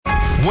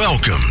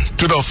Welcome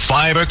to the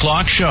 5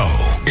 o'clock show.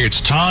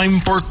 It's time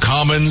for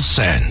Common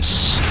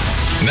Sense.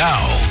 Now,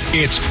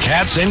 it's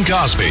Katz and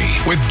Cosby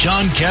with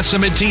John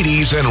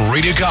Katzimatidis and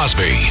Rita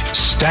Cosby,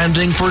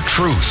 standing for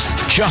truth,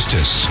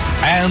 justice,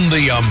 and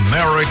the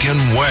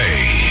American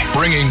way,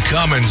 bringing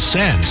common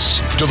sense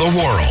to the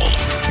world.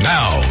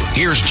 Now,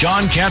 here's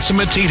John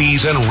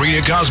Katzimatidis and Rita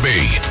Cosby.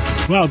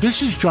 Well,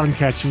 this is John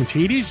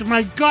Katzimatidis.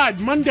 My God,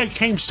 Monday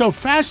came so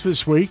fast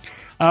this week.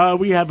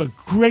 We have a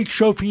great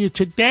show for you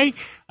today.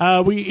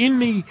 In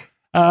the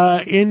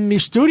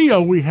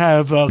studio we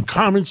have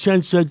Common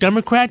Sense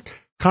Democrat,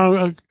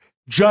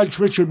 Judge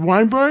Richard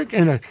Weinberg,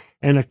 and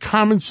a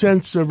Common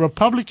Sense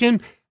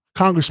Republican,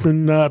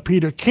 Congressman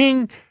Peter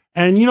King.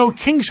 And you know,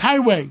 King's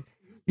Highway.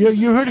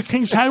 You heard of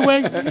King's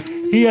Highway?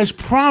 He has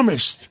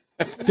promised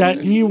that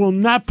he will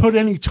not put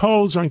any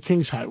tolls on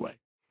King's Highway.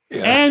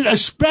 Yeah. And a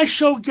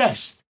special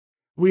guest.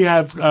 We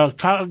have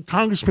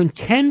Congressman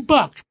Ken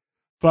Buck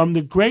from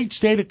the great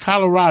state of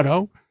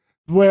Colorado,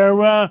 where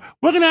we're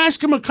going to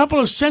ask him a couple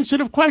of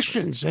sensitive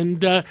questions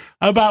and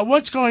about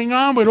what's going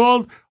on with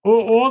all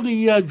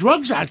the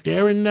drugs out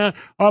there, and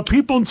are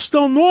people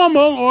still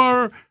normal,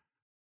 or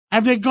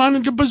have they gone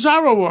into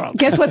bizarro world?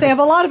 Guess what? They have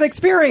a lot of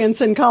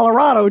experience in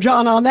Colorado,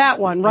 John, on that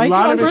one, right,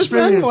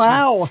 Congressman?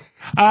 Wow.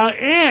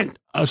 And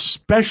a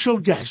special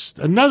guest,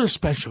 another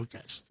special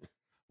guest.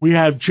 We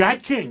have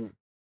Jack King,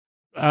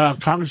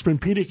 Congressman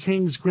Peter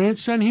King's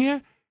grandson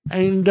here,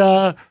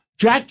 and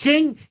Jack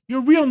King,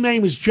 your real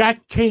name is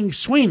Jack King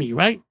Sweeney,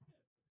 right?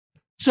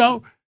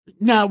 So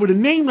now with a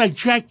name like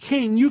Jack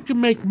King, you can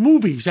make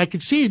movies. I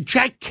could see it.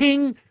 Jack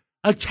King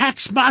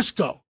Attacks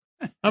Moscow.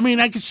 I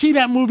mean, I could see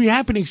that movie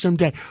happening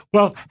someday.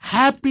 Well,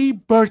 happy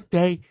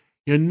birthday.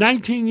 You're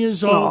 19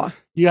 years old. Aww.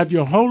 You have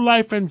your whole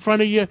life in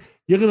front of you.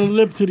 You're going to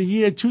live to the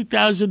year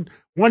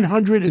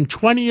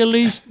 2120 at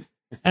least.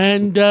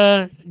 And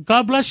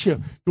God bless you.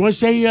 You want to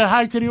say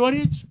hi to the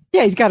audience?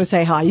 Yeah, he's got to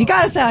say hi. You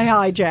got to say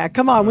hi, Jack.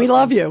 Come on, we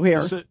love you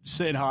here.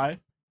 Saying hi.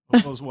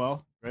 Hope goes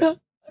well. Right?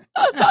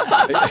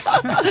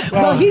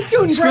 Well, he's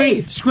doing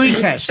great. Screen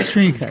test.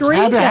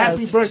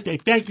 Happy birthday.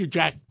 Thank you,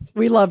 Jack.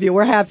 We love you.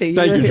 We're happy.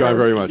 Thank you, John,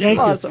 very much.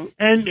 Awesome.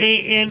 And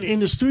in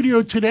the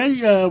studio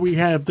today, we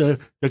have the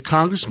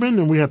congressman,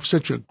 and we have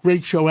such a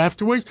great show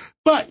afterwards.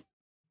 But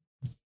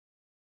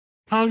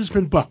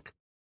Congressman Buck,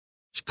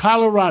 it's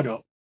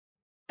Colorado.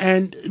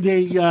 And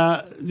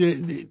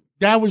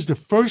that was the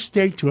first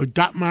state to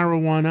adopt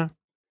marijuana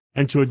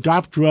and to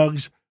adopt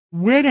drugs.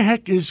 Where the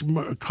heck is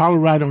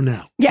Colorado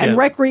now? Yeah, and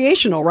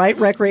recreational, right?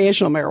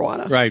 Recreational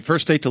marijuana. Right.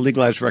 First state to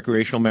legalize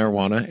recreational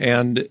marijuana.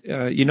 And,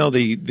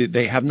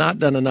 they have not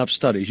done enough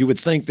studies. You would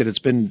think that it's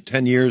been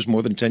 10 years,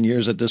 more than 10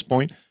 years at this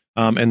point,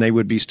 and they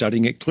would be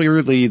studying it.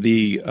 Clearly,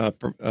 the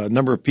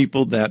number of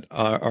people that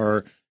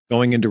are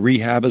going into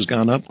rehab has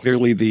gone up.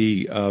 Clearly,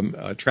 the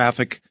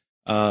traffic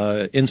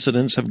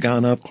incidents have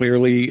gone up.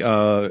 Clearly,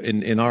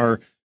 in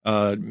our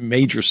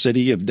major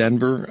city of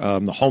Denver,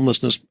 the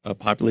homelessness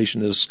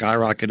population has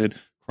skyrocketed.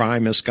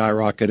 Crime has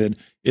skyrocketed.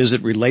 Is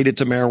it related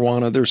to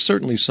marijuana? There's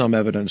certainly some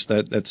evidence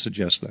that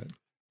suggests that.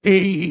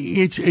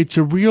 It's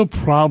a real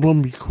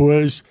problem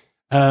because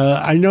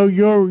I know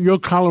your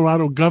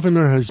Colorado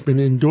governor has been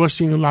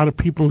endorsing a lot of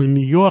people in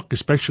New York,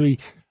 especially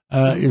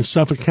in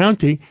Suffolk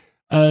County.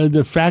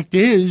 The fact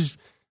is,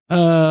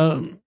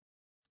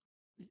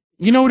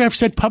 you know what I've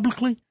said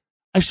publicly?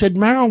 I said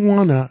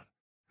marijuana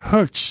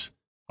hurts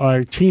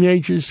our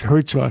teenagers,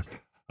 hurts our,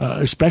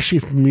 especially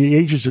from the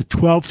ages of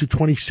 12 to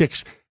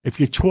 26. If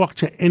you talk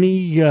to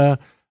any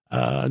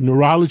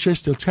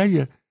neurologist, they'll tell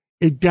you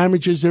it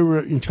damages their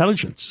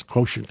intelligence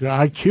quotient, their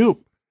IQ.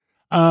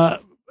 I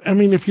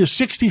mean, if you're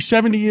 60,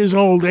 70 years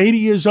old, 80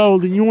 years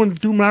old, and you want to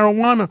do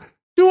marijuana,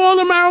 do all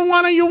the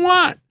marijuana you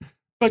want.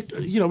 But,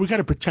 we got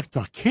to protect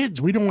our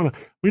kids. We don't want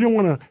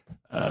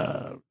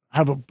to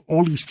have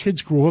all these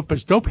kids grow up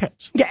as dope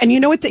heads. Yeah, and you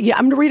know what?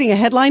 I'm reading a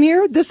headline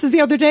here. This is the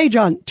other day,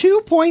 John.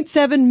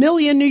 2.7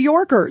 million New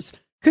Yorkers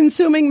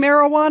consuming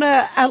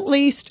marijuana at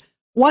least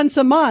once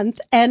a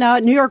month, and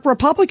New York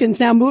Republicans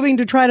now moving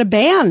to try to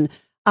ban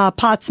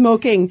pot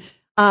smoking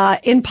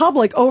in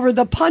public over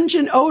the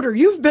pungent odor.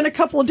 You've been a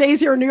couple of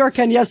days here in New York.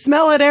 Can you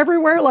smell it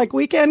everywhere like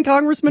weekend,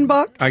 Congressman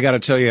Buck? I got to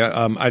tell you,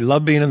 I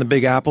love being in the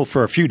Big Apple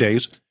for a few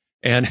days.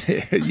 And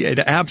it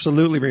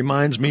absolutely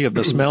reminds me of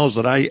the smells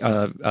that I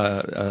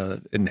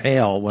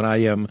inhale when I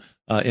am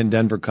in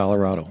Denver,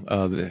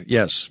 Colorado.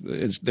 Yes,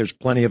 there's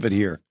plenty of it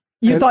here.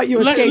 You thought you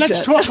escaped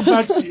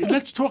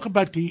let's talk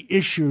about the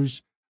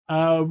issues.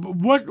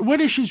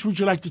 What issues would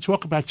you like to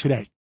talk about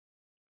today?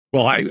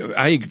 Well,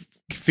 I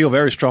feel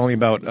very strongly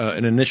about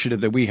an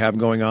initiative that we have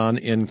going on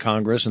in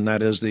Congress, and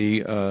that is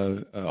the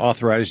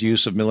authorized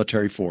use of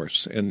military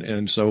force.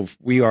 And so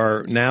we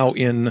are now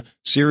in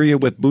Syria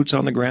with boots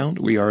on the ground.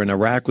 We are in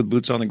Iraq with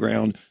boots on the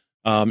ground.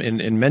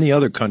 In many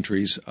other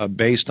countries,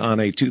 based on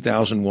a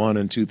 2001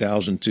 and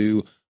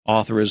 2002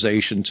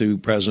 authorization to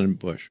President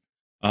Bush.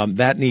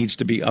 That needs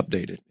to be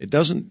updated. It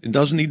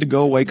doesn't need to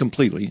go away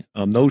completely.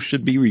 Those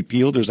should be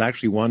repealed. There's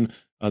actually one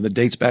that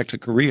dates back to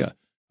Korea.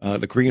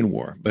 the Korean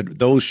War. But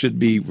those should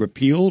be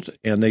repealed,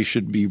 and they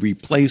should be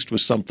replaced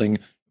with something.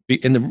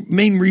 And the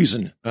main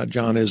reason,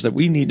 John, is that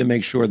we need to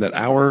make sure that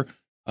our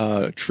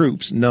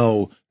troops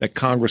know that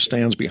Congress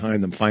stands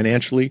behind them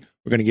financially.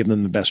 We're going to give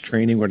them the best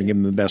training. We're going to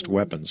give them the best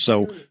weapons.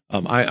 So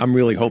I'm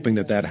really hoping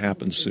that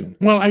happens soon.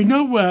 Well, I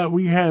know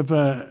we have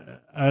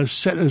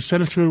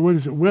Senator, what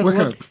is it?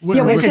 Wicker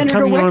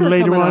coming on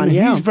later on.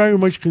 Yeah. He's very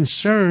much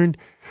concerned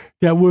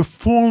that we're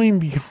falling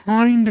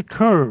behind the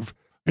curve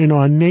in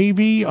our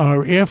Navy,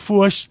 our Air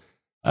Force.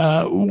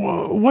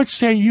 What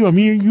say you? I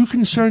mean, are you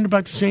concerned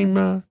about the same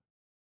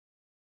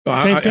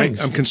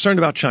things? I'm concerned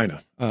about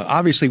China.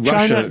 Obviously,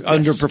 Russia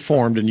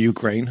underperformed in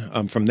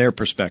Ukraine from their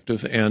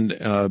perspective,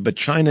 but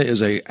China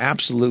is a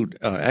absolute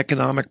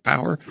economic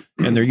power,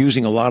 and they're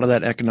using a lot of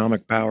that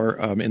economic power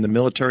in the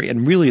military.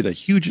 And really, the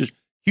huge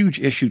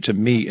issue to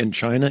me in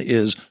China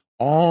is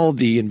all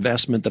the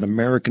investment that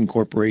American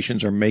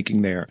corporations are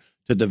making there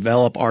to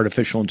develop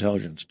artificial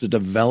intelligence, to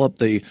develop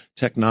the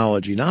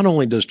technology. Not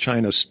only does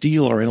China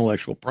steal our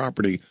intellectual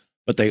property,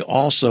 but they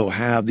also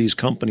have these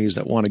companies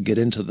that want to get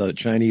into the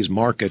Chinese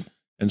market.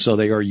 And so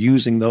they are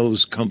using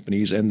those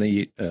companies and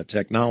the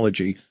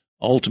technology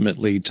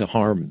ultimately to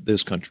harm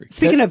this country.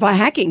 Speaking of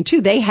hacking,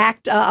 too, they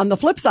hacked, on the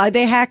flip side,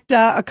 they hacked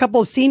a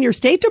couple of senior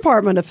State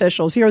Department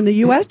officials here in the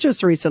U.S.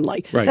 just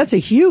recently. Right. That's a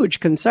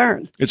huge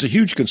concern. It's a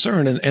huge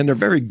concern, and they're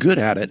very good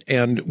at it.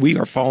 And we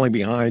are falling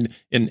behind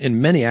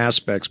in many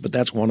aspects, but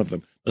that's one of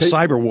them. The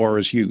cyber war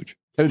is huge.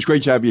 Ken, it's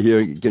great to have you here.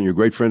 Again, you're a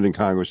great friend in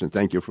Congress, and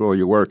thank you for all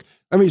your work.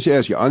 Let me just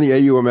ask you, on the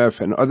AUMF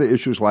and other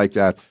issues like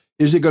that,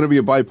 is it going to be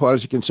a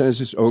bipartisan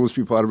consensus, or will this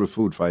be part of a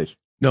food fight?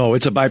 No,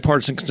 it's a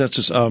bipartisan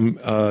consensus.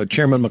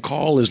 Chairman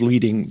McCall is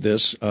leading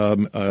this.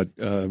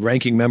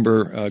 Ranking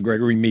member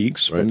Gregory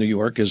Meeks from New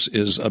York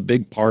is a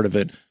big part of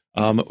it.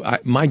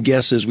 My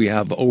guess is we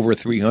have over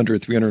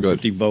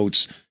 350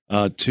 votes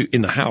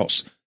in the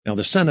House. Now,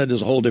 the Senate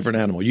is a whole different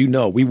animal. You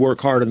know, we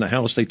work hard in the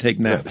House. They take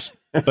naps.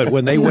 But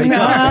when they wake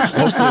up,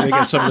 hopefully they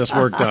get some of this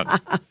work done.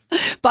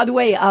 By the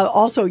way,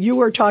 also, you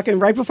were talking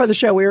right before the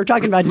show, we were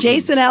talking about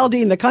Jason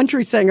Aldean, the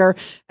country singer,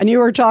 and you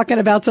were talking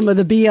about some of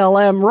the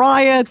BLM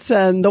riots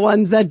and the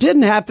ones that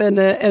didn't happen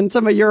in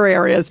some of your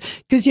areas.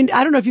 Because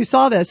I don't know if you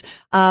saw this,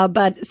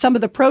 but some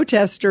of the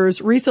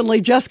protesters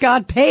recently just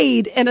got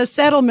paid in a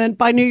settlement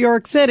by New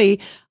York City,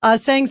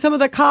 saying some of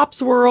the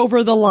cops were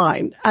over the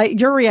line.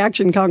 Your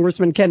reaction,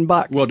 Congressman Ken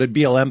Buck? Well, did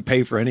BLM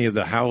pay for any of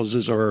the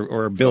houses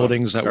or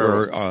buildings that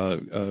were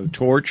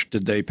torched?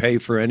 Did they pay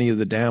for any of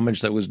the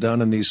damage that was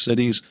done in these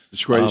cities?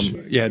 It's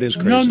crazy. Yeah, it is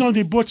crazy. No,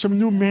 they bought some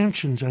new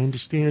mansions, I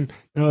understand,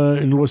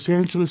 in Los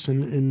Angeles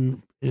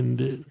and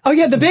oh,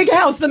 yeah, the big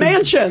house, the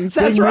mansions.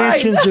 That's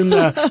right. Mansions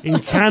in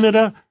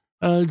Canada.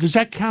 Does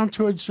that count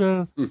towards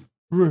helping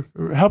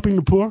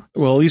the poor?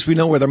 Well, at least we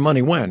know where their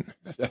money went.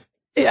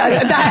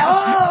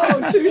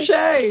 Touche.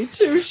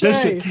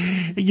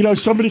 Listen,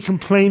 somebody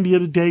complained the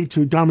other day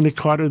to Dominic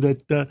Carter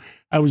that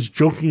I was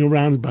joking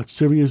around about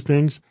serious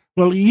things.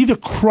 Well, you either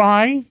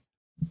cry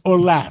or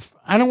laugh.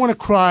 I don't want to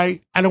cry.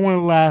 I don't want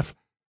to laugh.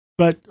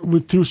 But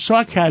through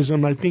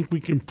sarcasm, I think we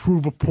can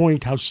prove a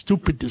point how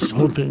stupid this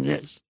whole thing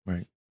is.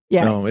 Right.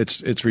 Yeah. No,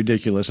 it's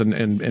ridiculous. And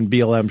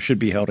BLM should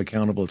be held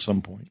accountable at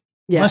some point.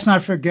 Yeah. Let's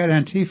not forget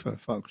Antifa,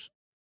 folks.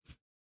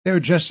 They were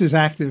just as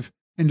active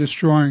in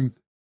destroying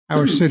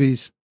our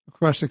cities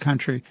across the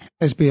country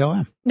as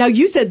BLM. Now,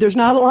 you said there's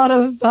not a lot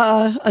of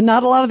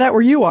that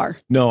where you are.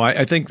 No,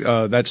 I think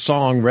that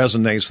song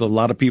resonates with a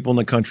lot of people in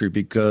the country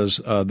because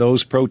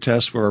those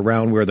protests were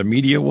around where the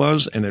media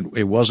was, and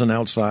it wasn't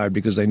outside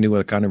because they knew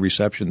what kind of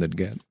reception they'd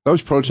get.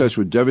 Those protests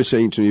were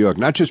devastating to New York,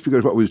 not just because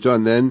of what was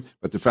done then,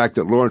 but the fact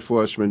that law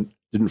enforcement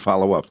didn't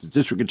follow up. The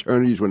district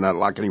attorneys were not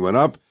locking anyone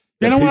up.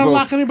 They don't want to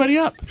lock anybody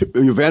up.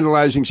 You're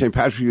vandalizing St.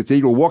 Patrick's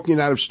Cathedral,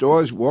 walking out of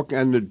stores,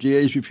 and the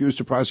DAs refused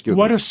to prosecute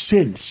What them. a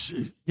sin,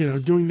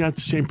 doing that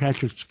to St.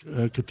 Patrick's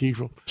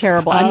Cathedral.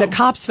 Terrible. And the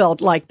cops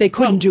felt like they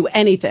couldn't do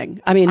anything.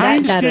 I mean, I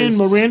understand that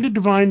is... Miranda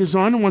Devine is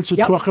on and wants to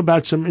talk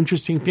about some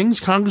interesting things.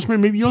 Congressman,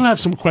 maybe you'll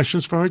have some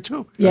questions for her,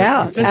 too.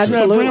 Yeah,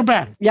 absolutely. Bring her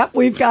back. Yep,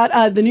 we've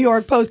got the New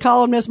York Post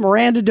columnist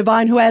Miranda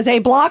Devine, who has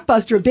a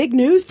blockbuster. Big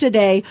news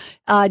today,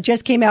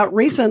 just came out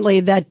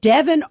recently that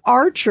Devin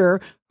Archer,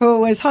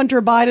 who is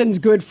Hunter Biden's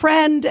good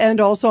friend and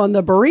also on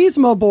the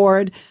Burisma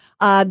board,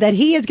 that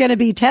he is going to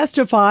be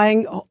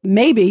testifying.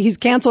 Maybe he's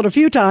canceled a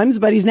few times,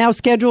 but he's now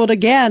scheduled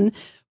again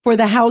for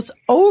the House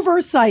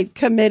Oversight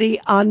Committee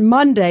on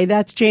Monday.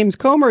 That's James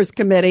Comer's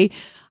committee.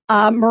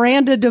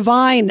 Miranda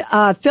Devine,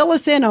 fill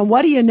us in on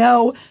what do you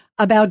know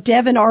about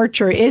Devin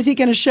Archer? Is he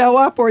going to show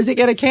up or is he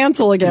going to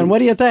cancel again? What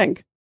do you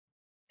think?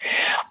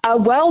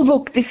 Well,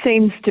 look, this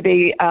seems to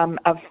be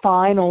a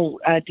final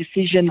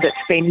decision that's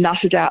been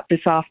nutted out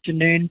this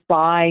afternoon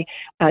by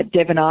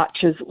Devin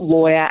Archer's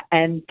lawyer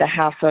and the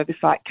House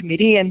Oversight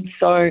Committee. And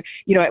so,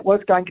 it was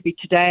going to be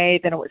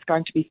today, then it was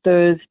going to be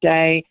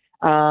Thursday.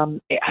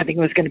 I think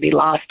it was going to be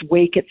last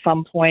week at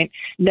some point.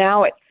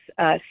 Now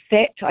it's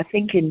set, I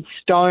think, in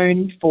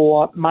stone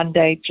for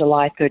Monday,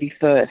 July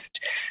 31st.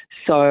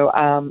 So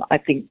I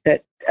think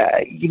that,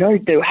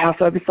 the House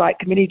Oversight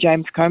Committee,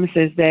 James Comer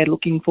says they're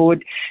looking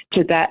forward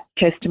to that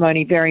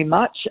testimony very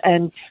much.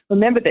 And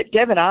remember that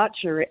Devon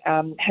Archer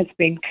has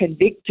been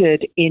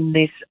convicted in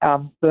this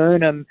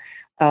Burnham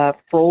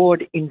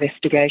fraud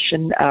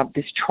investigation,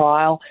 this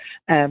trial,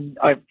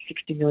 over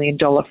 $60 million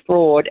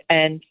fraud.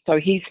 And so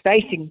he's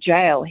facing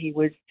jail. He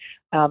was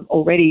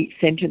already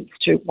sentenced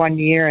to 1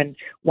 year and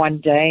 1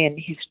 day, and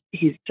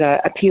his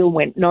appeal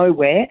went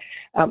nowhere.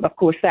 Of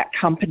course, that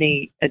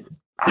company,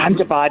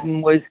 Hunter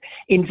Biden, was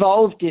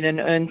involved in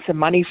and earned some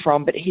money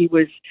from, but he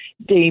was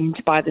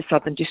deemed by the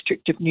Southern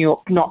District of New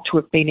York not to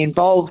have been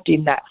involved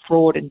in that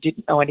fraud and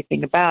didn't know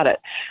anything about it.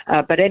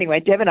 But anyway,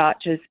 Devon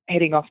Archer's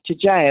heading off to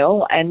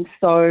jail, and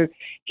so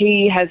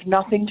he has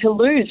nothing to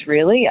lose,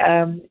 really.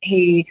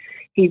 He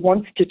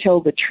wants to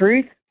tell the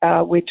truth,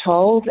 we're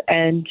told,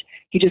 and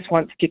he just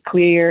wants to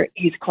clear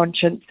his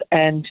conscience,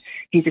 and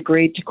he's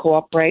agreed to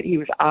cooperate. He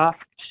was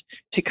asked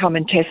to come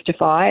and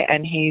testify,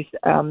 and he's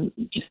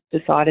just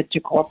decided to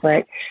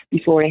cooperate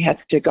before he has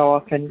to go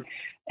off and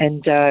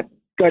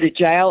go to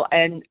jail.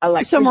 And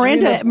so,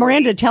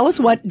 Miranda, tell us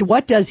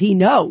what does he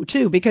know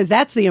too, because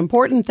that's the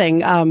important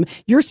thing.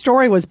 Your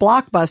story was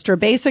blockbuster,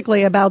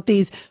 basically about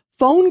these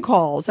phone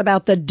calls,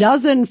 about the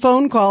dozen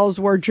phone calls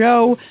where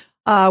Joe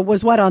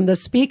was on the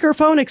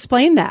speakerphone.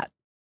 Explain that.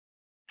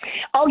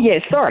 Oh,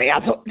 yes, sorry. I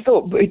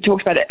thought we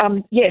talked about it.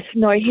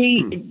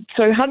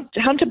 So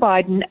Hunter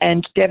Biden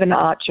and Devon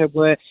Archer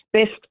were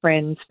best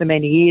friends for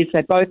many years.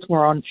 They both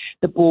were on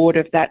the board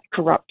of that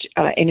corrupt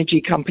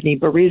energy company,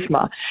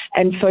 Burisma.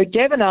 And so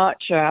Devon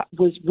Archer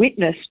was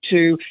witness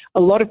to a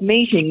lot of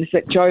meetings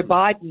that Joe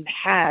Biden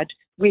had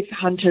with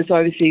Hunter's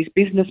overseas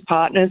business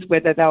partners,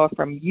 whether they were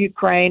from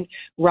Ukraine,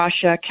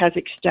 Russia,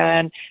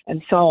 Kazakhstan,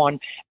 and so on.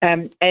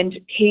 And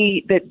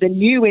the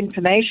new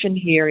information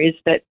here is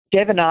that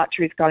Devon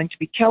Archer is going to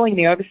be telling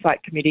the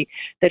Oversight Committee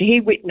that he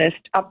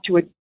witnessed up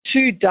to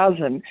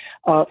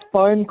 24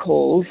 phone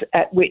calls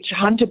at which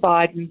Hunter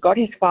Biden got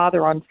his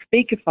father on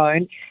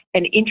speakerphone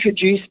and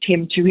introduced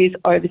him to his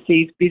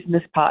overseas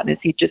business partners.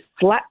 He just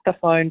slapped the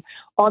phone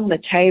on the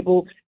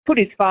table, put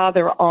his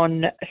father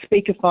on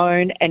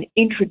speakerphone, and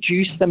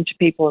introduced them to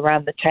people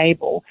around the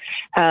table.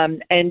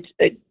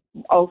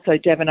 Also,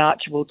 Devon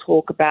Archer will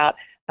talk about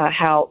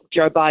how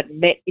Joe Biden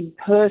met in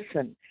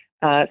person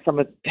some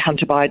of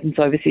Hunter Biden's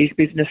overseas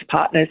business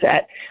partners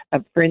at,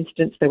 for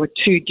instance, there were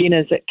 2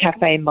 dinners at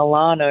Cafe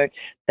Milano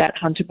that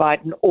Hunter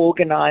Biden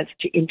organised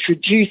to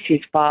introduce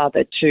his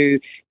father to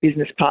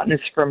business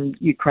partners from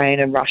Ukraine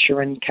and Russia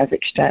and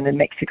Kazakhstan and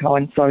Mexico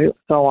and so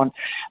on.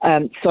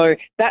 So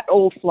that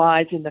all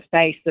flies in the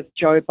face of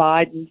Joe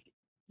Biden's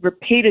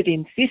repeated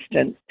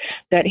insistence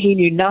that he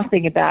knew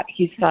nothing about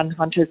his son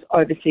Hunter's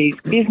overseas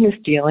business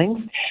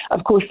dealings.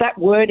 Of course, that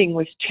wording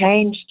was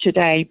changed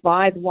today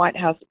by the White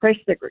House press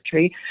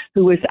secretary,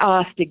 who was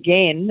asked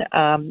again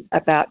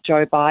about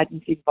Joe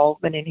Biden's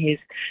involvement in his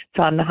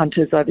son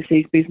Hunter's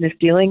overseas business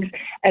dealings.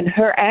 And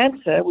her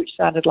answer, which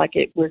sounded like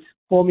it was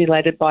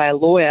formulated by a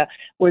lawyer,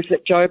 was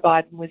that Joe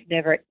Biden was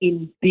never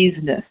in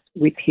business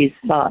with his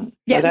son.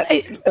 Yeah, so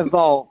that's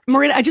evolved.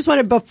 Marina, I just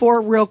want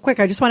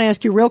to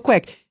ask you real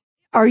quick.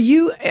 Are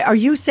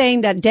you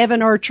saying that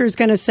Devon Archer is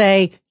going to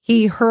say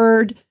he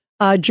heard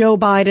Joe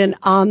Biden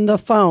on the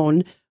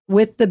phone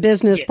with the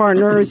business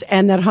partners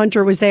and that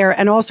Hunter was there?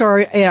 And also,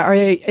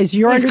 is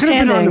your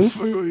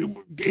understanding?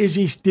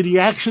 Did he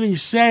actually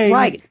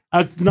say,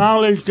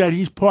 acknowledge that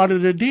he's part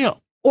of the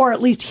deal? Or at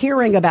least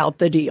hearing about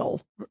the deal?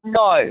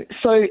 No.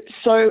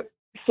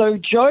 So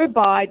Joe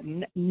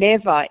Biden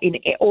never, in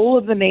all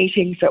of the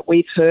meetings that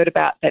we've heard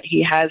about that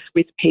he has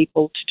with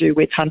people to do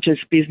with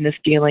Hunter's business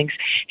dealings,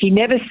 he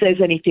never says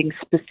anything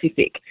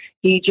specific.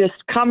 He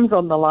just comes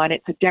on the line.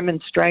 It's a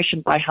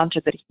demonstration by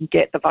Hunter that he can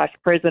get the vice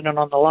president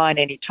on the line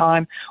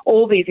anytime.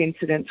 All these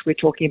incidents we're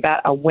talking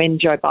about are when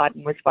Joe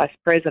Biden was vice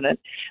president.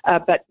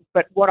 But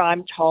what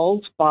I'm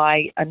told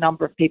by a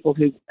number of people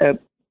who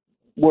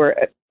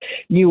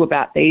knew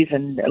about these,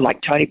 and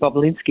like Tony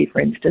Bobulinski, for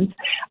instance,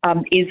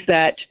 is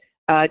that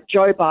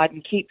Joe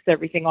Biden keeps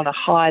everything on a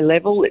high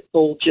level. It's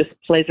all just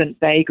pleasant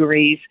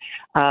vagaries,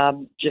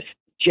 just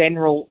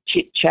general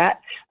chit-chat,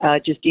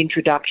 just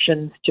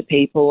introductions to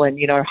people and,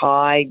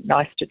 hi,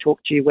 nice to talk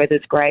to you,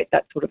 weather's great,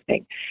 that sort of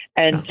thing.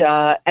 And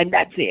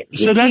that's it.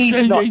 So that's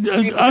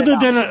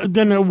other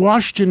than a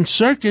Washington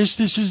circus,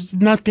 this is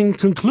nothing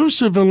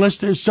conclusive unless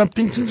there's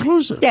something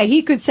conclusive. Yeah,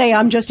 he could say,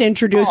 I'm just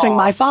introducing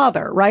my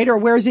father, right? Or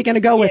where's he going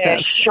to go with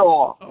this?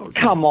 Sure.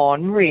 Come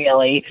on,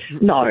 really?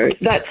 No,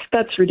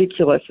 that's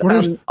ridiculous.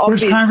 What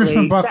does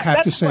Congressman Buck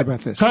have to say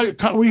about this?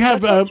 We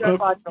have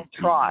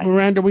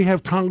Miranda, we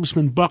have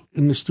Congressman Buck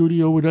in the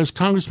studio with us.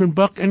 Congressman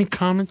Buck, any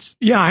comments?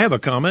 Yeah, I have a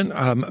comment.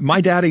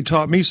 My daddy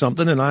taught me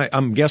something, and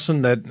I'm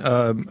guessing that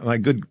my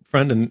good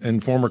friend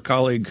and former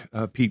colleague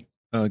Pete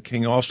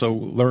King also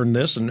learned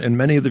this, and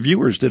many of the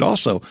viewers did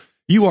also.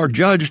 You are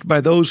judged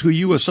by those who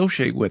you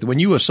associate with. When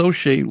you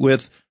associate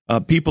with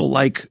people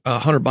like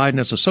Hunter Biden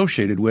is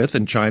associated with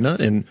in China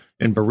and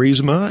in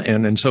Burisma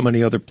and in so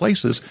many other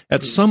places,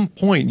 at some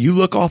point you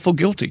look awful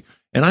guilty.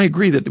 And I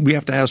agree that we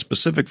have to have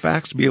specific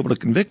facts to be able to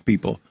convict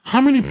people.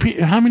 How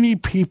many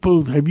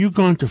people have you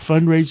gone to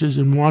fundraisers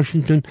in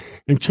Washington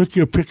and took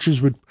your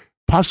pictures with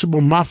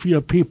possible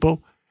mafia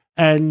people,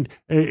 and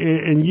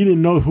you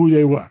didn't know who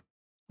they were?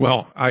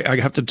 Well,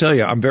 I have to tell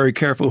you, I'm very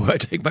careful who I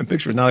take my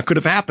pictures. Now, it could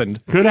have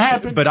happened. Could have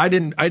happened. But I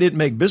didn't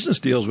make business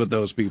deals with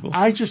those people.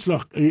 I just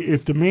look.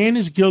 If the man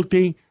is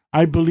guilty,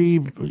 I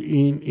believe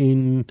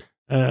in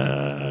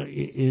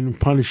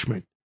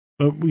punishment.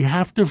 But we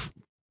have to,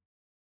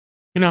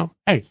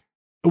 hey,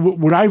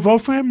 would I vote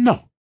for him?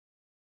 No.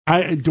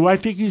 Do I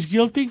think he's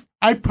guilty?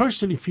 I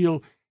personally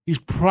feel he's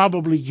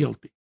probably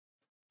guilty.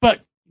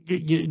 But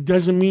it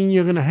doesn't mean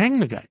you're going to hang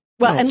the guy.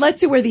 Well, and let's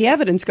see where the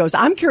evidence goes.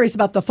 I'm curious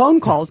about the phone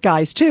calls,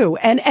 guys, too.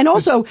 And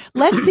also,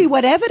 let's see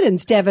what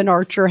evidence Devin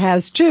Archer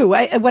has, too.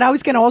 What I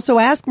was going to also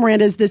ask,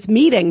 Miranda, is this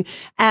meeting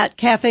at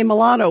Cafe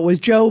Milano. Was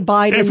Joe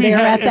Biden there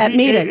at that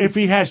meeting? If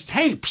he has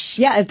tapes.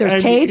 Yeah, if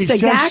there's tapes, he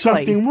exactly. says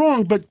something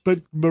wrong. But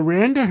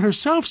Miranda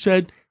herself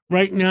said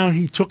right now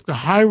he took the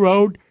high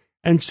road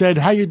and said,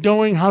 how you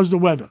doing? How's the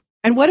weather?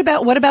 And what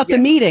about the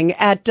meeting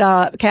at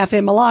Cafe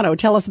Milano?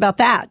 Tell us about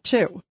that,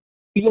 too.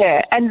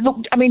 Yeah, and look,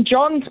 I mean,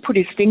 John's put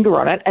his finger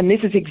on it, and this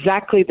is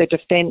exactly the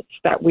defense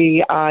that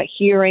we are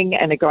hearing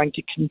and are going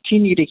to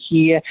continue to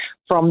hear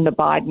from the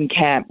Biden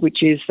camp,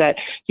 which is that,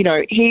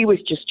 he was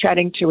just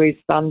chatting to his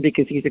son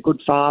because he's a good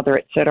father,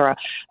 et cetera.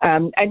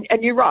 And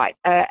you're right.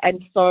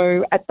 And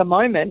so at the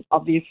moment,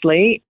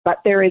 obviously, but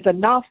there is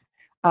enough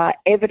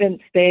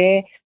evidence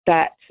there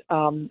that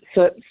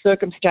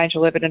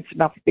circumstantial evidence,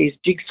 enough of these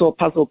jigsaw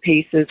puzzle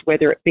pieces,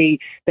 whether it be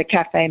the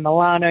Cafe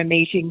Milano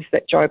meetings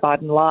that Joe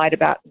Biden lied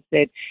about and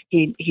said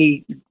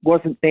he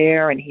wasn't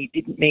there and he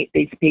didn't meet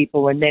these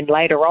people. And then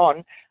later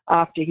on,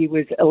 after he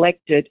was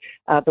elected,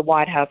 the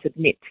White House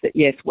admits that,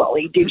 yes, well,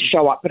 he did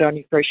show up, but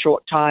only for a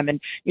short time. And,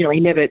 he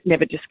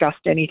never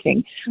discussed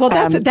anything. Well,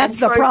 that's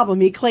the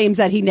problem. He claims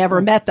that he never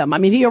met them. I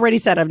mean, he already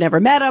said, I've never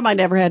met him. I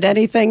never had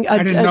anything.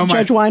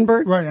 Judge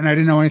Weinberg. Right. And I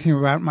didn't know anything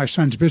about my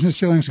son's business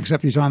dealings,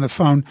 except he's on the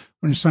phone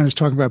when his son is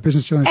talking about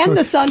business dealings. And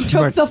the son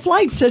took the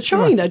flight to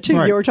China, too.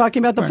 Right. You were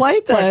talking about the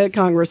flight,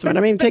 Congressman.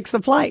 I mean, takes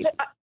the flight.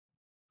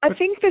 I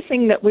think the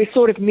thing that we're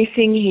sort of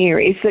missing here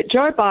is that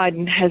Joe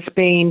Biden has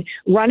been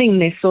running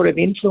this sort of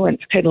influence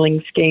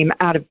peddling scheme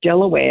out of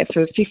Delaware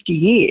for 50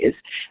 years,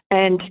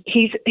 and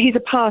he's a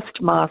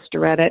past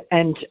master at it.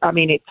 And I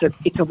mean, it's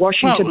a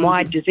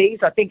Washington-wide disease.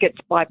 I think it's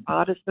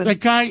bipartisan. That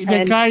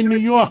guy in New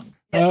York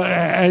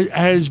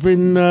has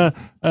been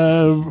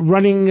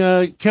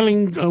running,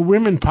 killing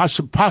women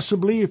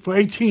possibly for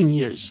 18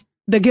 years.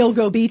 The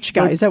Gilgo Beach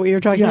guy, is that what you're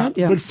talking about?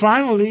 Yeah. But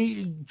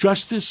finally,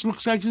 justice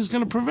looks like it's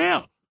going to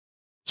prevail.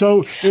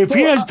 So if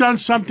he has done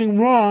something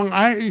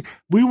wrong,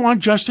 we want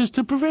justice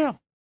to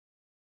prevail.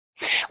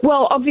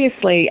 Well,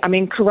 obviously, I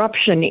mean,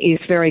 corruption is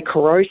very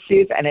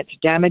corrosive and it's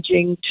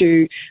damaging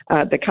to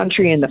the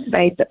country and the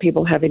faith that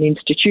people have in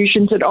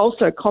institutions. It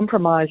also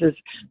compromises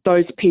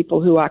those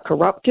people who are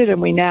corrupted.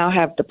 And we now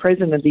have the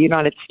President of the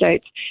United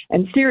States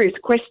and serious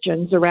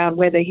questions around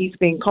whether he's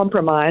been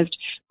compromised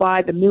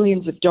by the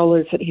millions of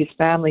dollars that his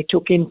family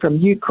took in from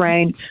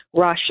Ukraine,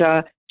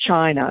 Russia,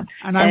 China.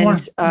 And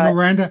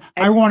Miranda,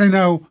 I want to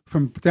know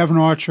from Devin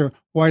Archer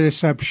why they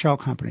set up shell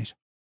companies.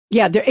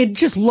 Yeah, it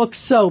just looks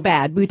so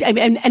bad.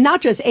 And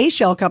not just a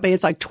shell company,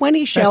 it's like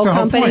 20 shell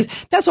companies.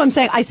 That's what I'm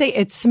saying. I say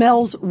it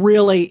smells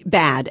really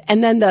bad.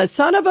 And then the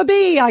son of a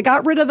bee, I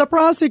got rid of the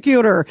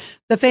prosecutor,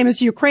 the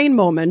famous Ukraine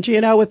moment,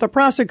 with the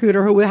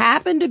prosecutor who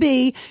happened to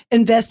be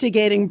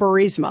investigating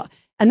Burisma.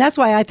 And that's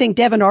why I think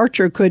Devin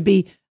Archer could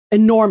be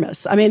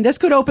enormous. I mean, this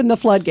could open the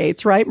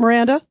floodgates, right,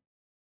 Miranda?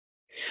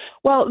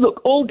 Well, look,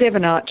 all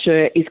Devin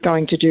Archer is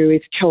going to do is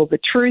tell the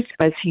truth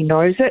as he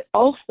knows it.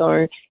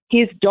 Also,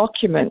 his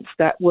documents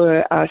that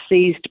were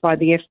seized by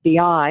the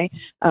FBI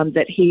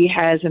that he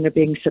has and are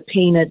being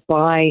subpoenaed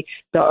by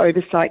the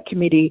Oversight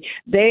Committee,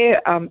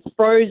 they're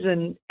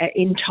frozen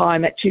in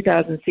time at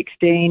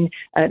 2016.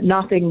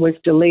 Nothing was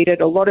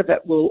deleted. A lot of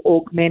it will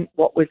augment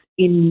what was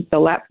in the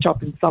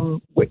laptop and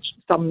some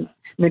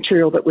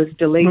material that was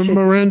deleted.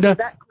 Miranda,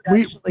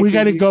 So we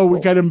got to go. We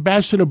got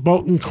Ambassador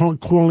Bolton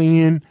calling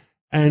in.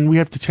 And we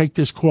have to take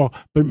this call.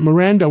 But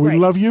Miranda, we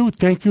love you.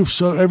 Thank you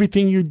for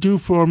everything you do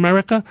for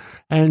America.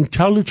 And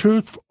tell the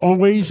truth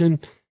always. And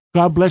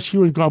God bless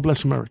you and God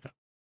bless America.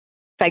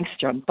 Thanks,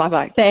 John.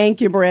 Bye-bye. Thank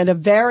you, Miranda,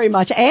 very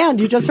much. And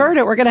you just heard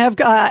it. We're going to have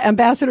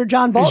Ambassador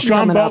John Bolton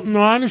coming up. Is John Bolton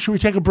on, or should we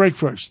take a break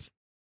first?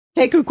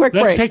 Take a quick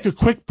break. Let's take a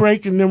quick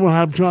break, and then we'll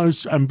have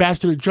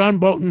Ambassador John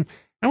Bolton.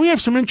 And we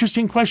have some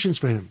interesting questions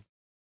for him.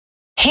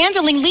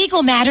 Handling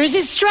legal matters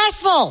is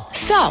stressful.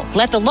 So,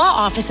 let the law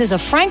offices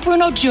of Frank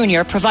Bruno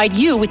Jr. provide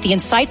you with the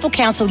insightful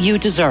counsel you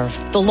deserve.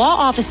 The law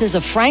offices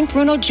of Frank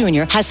Bruno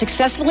Jr. has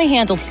successfully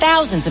handled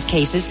thousands of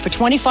cases for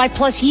 25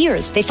 plus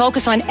years. They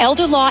focus on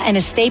elder law and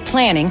estate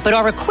planning, but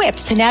are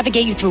equipped to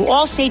navigate you through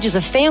all stages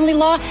of family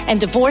law and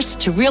divorce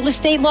to real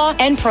estate law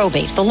and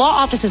probate. The law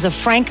offices of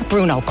Frank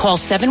Bruno. Call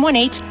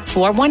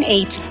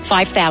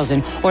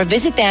 718-418-5000 or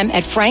visit them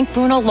at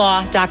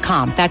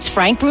frankbrunolaw.com. That's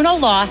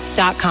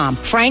frankbrunolaw.com.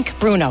 Frank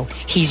Bruno.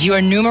 He's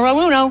your numero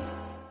uno.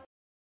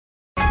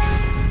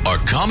 A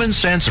common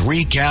sense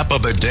recap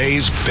of the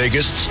day's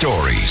biggest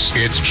stories.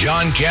 It's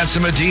John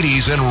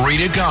Catsimatidis and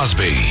Rita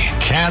Cosby.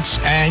 Cats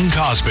and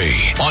Cosby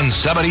on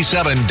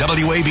 77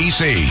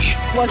 WABC.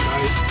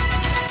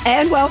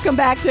 And welcome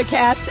back to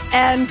Cats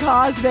and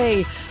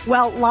Cosby.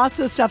 Well, lots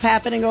of stuff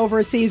happening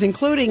overseas,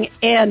 including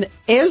in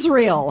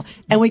Israel.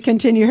 And we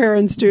continue here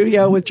in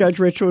studio with Judge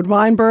Richard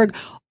Weinberg.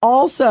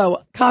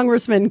 Also,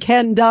 Congressman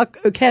Ken Buck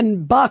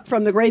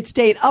from the great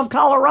state of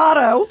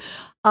Colorado.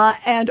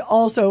 And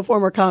also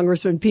former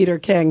Congressman Peter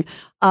King.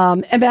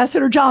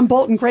 Ambassador John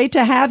Bolton, great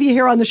to have you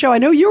here on the show. I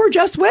know you were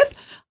just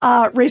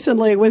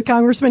recently with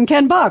Congressman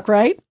Ken Buck,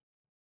 right?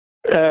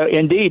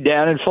 Indeed,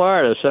 down in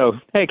Florida. So,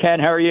 hey, Ken,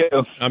 how are you?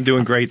 I'm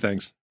doing great,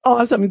 thanks.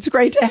 Awesome. It's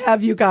great to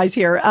have you guys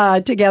here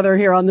together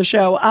here on the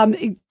show.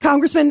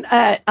 Congressman,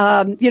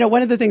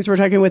 one of the things we're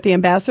talking with the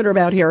ambassador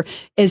about here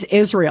is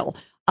Israel.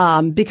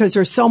 Because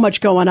there's so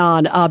much going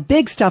on,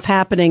 big stuff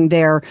happening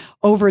there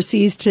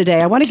overseas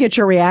today. I want to get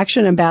your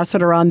reaction,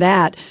 Ambassador, on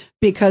that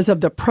because of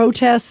the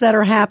protests that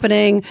are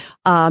happening.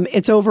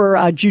 It's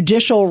over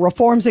judicial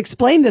reforms.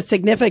 Explain the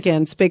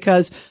significance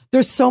because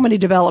there's so many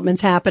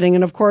developments happening.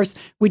 And of course,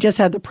 we just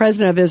had the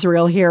president of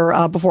Israel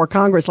here before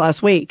Congress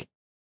last week.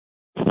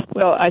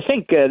 Well, I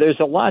think there's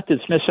a lot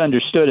that's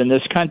misunderstood in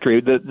this country.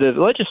 The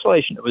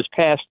legislation that was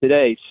passed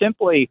today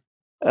simply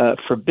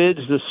forbids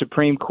the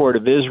Supreme Court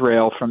of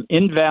Israel from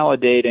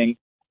invalidating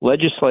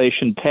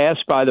legislation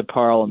passed by the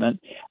parliament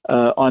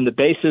on the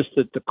basis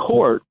that the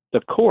court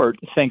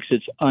thinks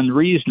it's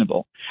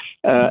unreasonable.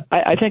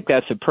 I think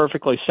that's a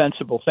perfectly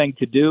sensible thing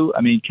to do.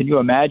 I mean, can you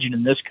imagine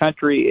in this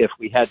country if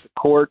we had the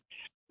court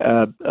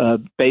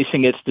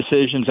basing its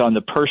decisions on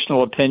the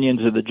personal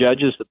opinions of the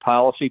judges, the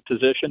policy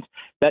positions?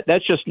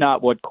 That's just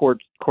not what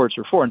courts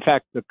are for. In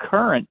fact, the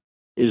current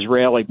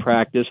Israeli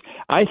practice,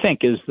 I think,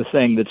 is the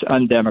thing that's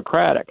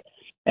undemocratic.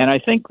 And I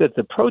think that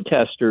the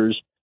protesters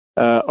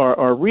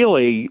are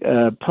really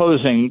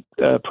posing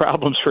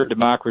problems for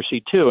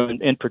democracy, too.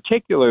 And in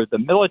particular, the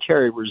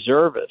military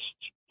reservists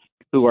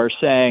who are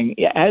saying,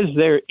 as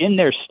they're in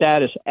their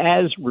status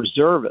as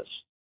reservists,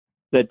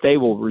 that they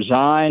will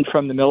resign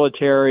from the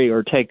military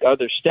or take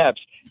other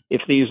steps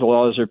if these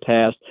laws are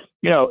passed.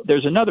 You know,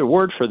 there's another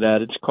word for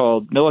that. It's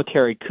called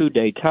military coup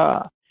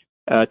d'etat.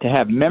 To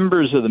have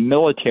members of the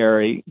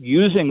military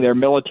using their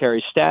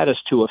military status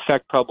to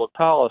affect public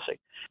policy.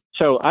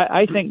 So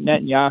I think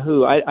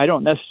Netanyahu, I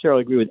don't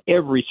necessarily agree with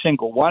every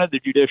single one of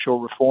the judicial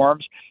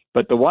reforms,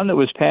 but the one that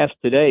was passed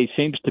today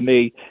seems to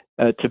me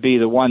to be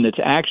the one that's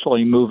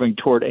actually moving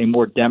toward a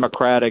more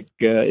democratic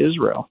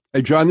Israel.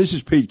 Hey, John, this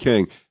is Pete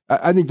King.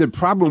 I think the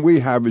problem we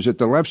have is that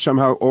the left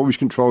somehow always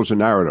controls the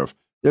narrative.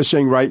 They're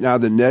saying right now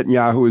that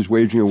Netanyahu is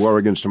waging a war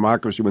against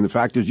democracy, when the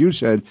fact is, you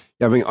said,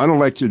 having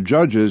unelected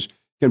judges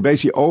can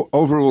basically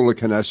overrule the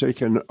Knesset,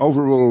 can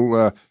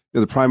overrule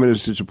the prime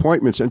minister's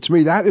appointments. And to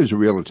me, that is a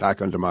real attack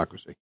on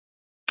democracy.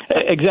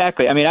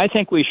 Exactly. I mean, I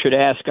think we should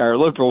ask our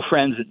liberal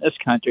friends in this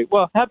country,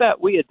 well, how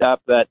about we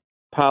adopt that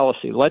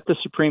policy? Let the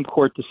Supreme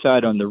Court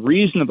decide on the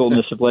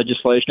reasonableness of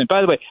legislation. And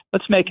by the way,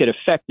 let's make it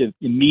effective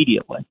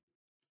immediately.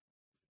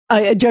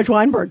 Judge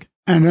Weinberg.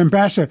 And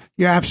Ambassador,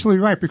 you're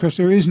absolutely right, because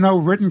there is no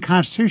written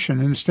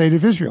constitution in the state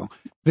of Israel.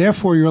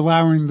 Therefore, you're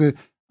allowing the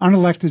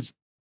unelected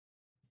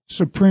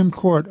Supreme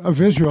Court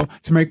of Israel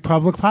to make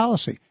public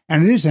policy.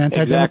 And it is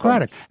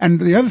anti-democratic. Exactly. And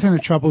the other thing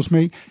that troubles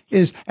me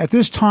is at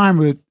this time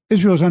that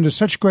Israel is under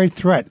such great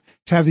threat,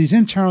 to have these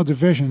internal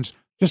divisions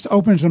just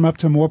opens them up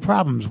to more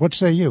problems. What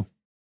say you?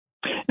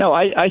 No,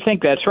 I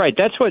think that's right.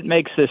 That's what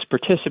makes this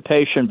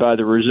participation by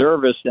the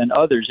reservists and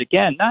others,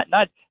 again,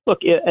 not look,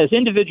 as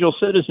individual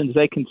citizens,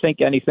 they can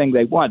think anything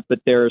they want, but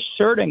they're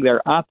asserting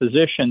their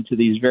opposition to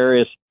these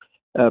various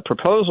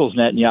proposals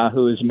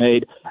Netanyahu has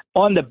made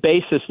on the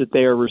basis that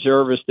they are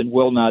reservist and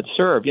will not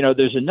serve. You know,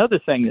 there's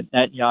another thing that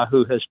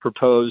Netanyahu has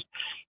proposed,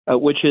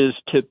 which is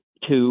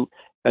to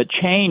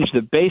change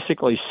the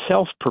basically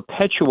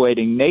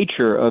self-perpetuating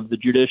nature of the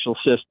judicial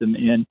system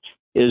in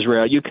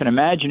Israel. You can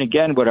imagine,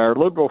 again, what our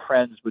liberal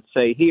friends would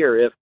say here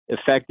if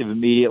effective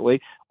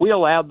immediately. We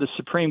allowed the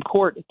Supreme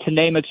Court to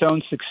name its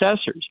own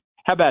successors.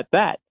 How about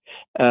that?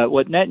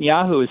 What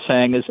Netanyahu is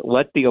saying is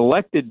let the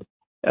elected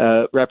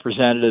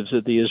representatives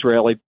of the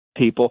Israeli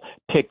people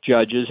pick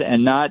judges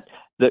and not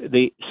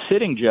the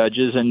sitting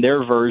judges and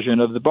their version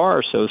of the Bar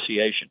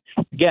Association.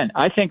 Again,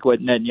 I think what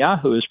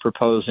Netanyahu is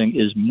proposing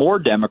is more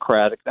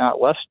democratic,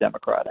 not less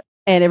democratic.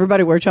 And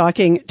everybody, we're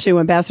talking to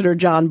Ambassador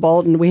John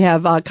Bolton. We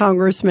have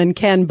Congressman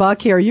Ken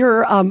Buck here.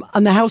 You're on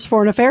the House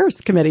Foreign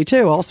Affairs Committee,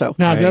 too, also.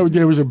 Now,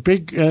 there was a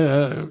big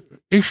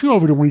issue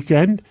over the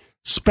weekend.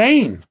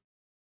 Spain,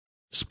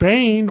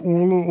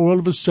 all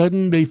of a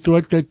sudden, they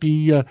thought that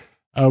the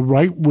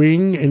right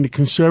wing and the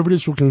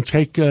conservatives were going to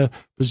take a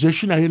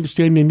position. I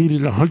understand they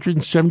needed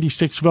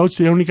 176 votes.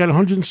 They only got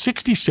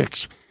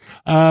 166.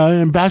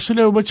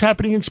 Ambassador, what's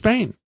happening in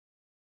Spain?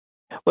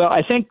 Well,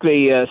 I think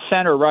the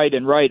center right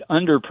and right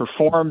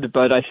underperformed,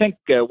 but I think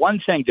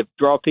one thing to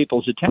draw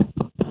people's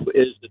attention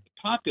is that the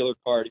Popular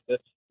Party,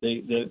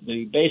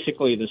 the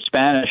basically the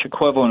Spanish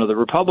equivalent of the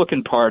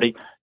Republican Party,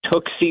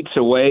 took seats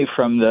away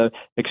from the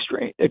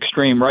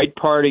extreme right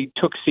party,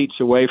 took seats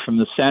away from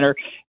the center,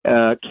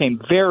 came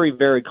very,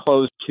 very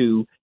close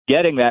to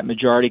getting that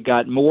majority,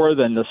 got more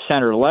than the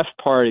center-left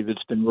party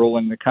that's been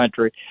ruling the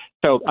country.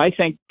 So I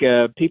think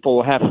people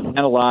will have to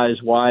analyze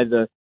why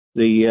the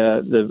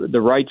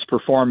right's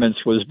performance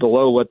was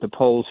below what the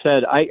polls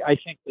said. I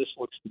think this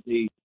looks to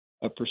be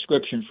a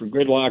prescription for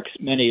gridlock.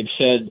 Many have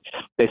said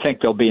they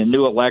think there'll be a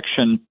new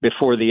election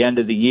before the end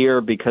of the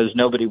year because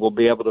nobody will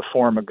be able to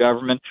form a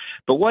government.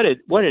 But what it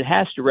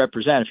has to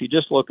represent, if you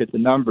just look at the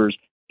numbers,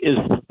 is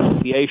the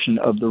affiliation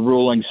of the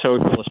ruling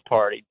Socialist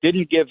Party.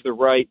 Didn't give the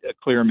right a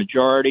clear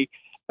majority,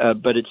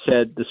 but it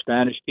said the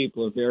Spanish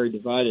people are very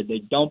divided. They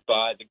don't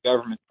buy the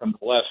government from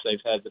the left they've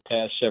had the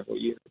past several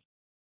years.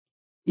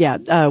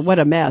 Yeah, what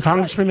a mess.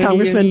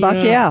 Congressman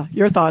Buck,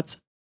 your thoughts?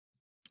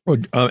 Well,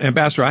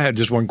 Ambassador, I had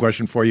just one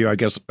question for you, I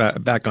guess,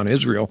 back on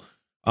Israel.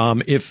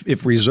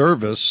 If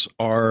reservists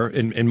are,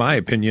 in my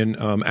opinion,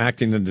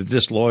 acting in a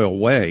disloyal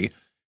way,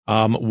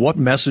 what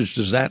message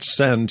does that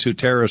send to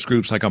terrorist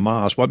groups like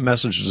Hamas? What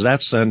message does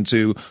that send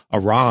to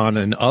Iran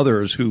and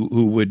others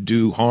who would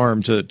do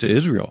harm to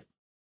Israel?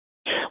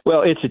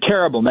 Well, it's a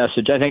terrible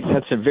message. I think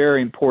that's a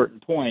very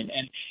important point.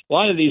 And a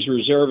lot of these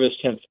reservists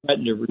have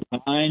threatened to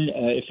resign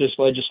if this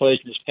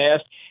legislation is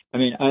passed. I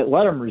mean,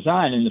 let them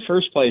resign in the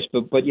first place.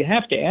 But you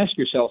have to ask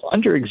yourself,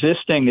 under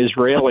existing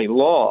Israeli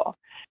law,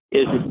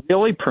 is it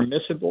really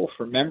permissible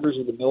for members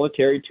of the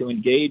military to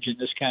engage in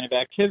this kind of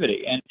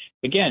activity? And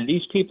again,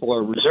 these people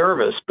are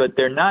reservists, but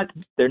they're not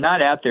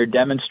out there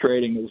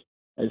demonstrating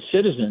as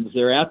citizens.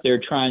 They're out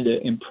there trying to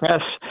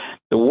impress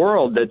the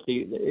world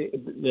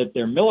that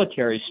their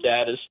military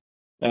status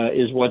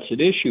is what's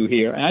at issue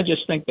here. And I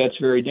just think that's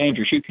very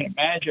dangerous. You can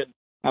imagine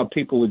how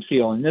people would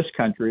feel in this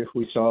country if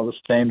we saw the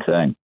same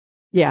thing.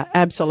 Yeah,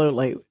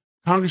 absolutely.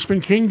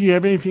 Congressman King, do you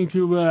have anything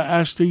to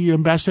ask the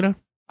ambassador?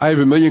 I have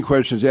a million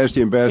questions to ask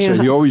the ambassador.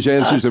 Yeah. He always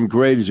answers them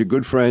great. He's a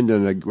good friend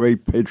and a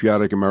great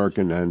patriotic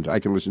American, and I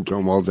can listen to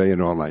him all day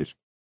and all night.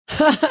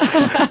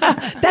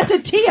 That's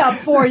a tee up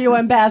for you,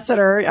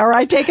 Ambassador. All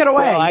right, take it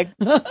away.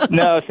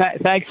 Well,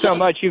 thanks so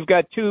much. You've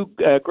got two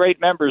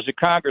great members of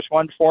Congress,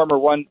 one former,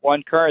 one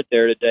current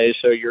there today.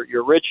 So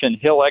you're rich in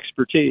Hill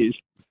expertise.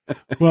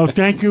 Well,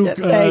 thank you,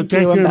 thank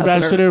you,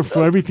 Ambassador,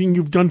 for everything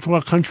you've done for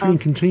our country and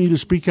continue to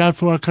speak out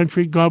for our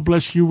country. God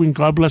bless you and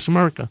God bless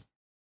America.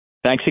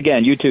 Thanks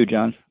again. You too,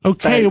 John.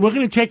 Okay, we're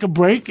going to take a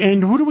break.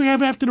 And who do we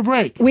have after the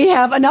break? We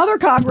have another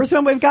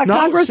congressman. We've got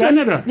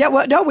Senator.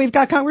 Yeah, we've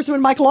got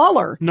Congressman Mike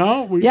Lawler.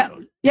 We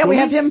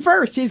have him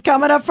first. He's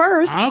coming up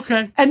first.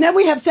 Okay. And then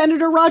we have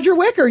Senator Roger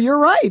Wicker. You're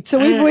right. So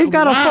we've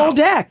got a full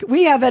deck.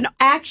 We have an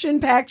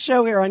action-packed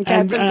show here on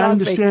Cats and Cosby. I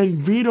understand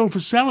Vito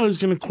Fasella is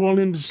going to call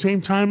in at the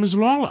same time as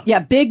Lawler. Yeah,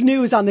 big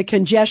news on the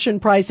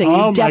congestion pricing.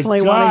 You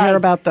definitely want to hear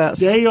about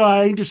this.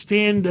 I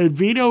understand that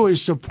Vito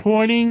is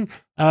supporting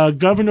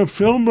Governor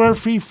Phil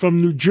Murphy from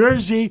New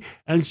Jersey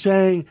and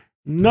saying,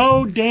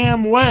 no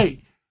damn way.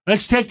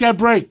 Let's take that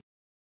break.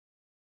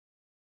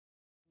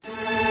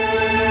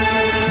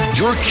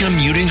 You're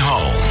commuting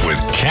home with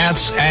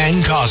Katz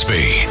and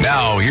Cosby.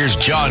 Now, here's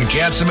John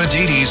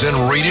Catsimatidis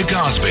and Rita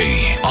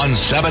Cosby on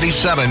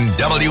 77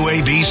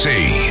 WABC.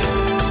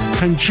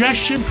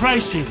 Congestion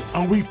pricing.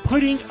 Are we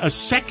putting a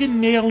second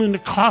nail in the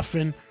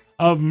coffin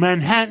of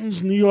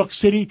Manhattan's New York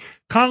City?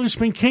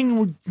 Congressman King,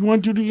 would you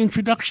want to do the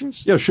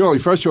introductions? Yeah, surely.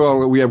 First of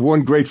all, we have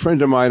one great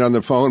friend of mine on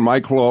the phone,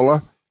 Mike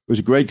Lawler, who's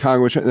a great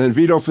congressman, and then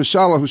Vito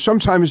Fasella, who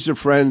sometimes is a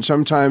friend,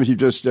 sometimes he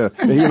just, he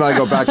and I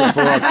go back and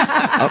forth.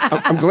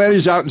 I'm glad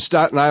he's out in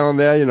Staten Island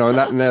there,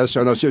 not in there.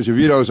 So, no, seriously,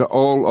 Vito's an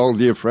old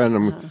dear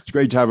friend. It's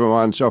great to have him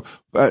on. So,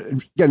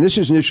 again, this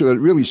is an issue that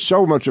really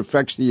so much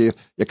affects the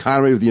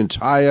economy of the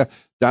entire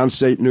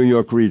downstate New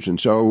York region.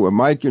 So,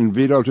 Mike and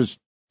Vito, just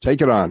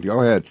take it on.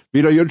 Go ahead.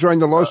 Vito, you're joining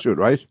the lawsuit,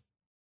 right?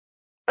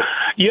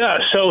 Yeah,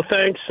 so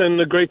thanks,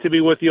 and great to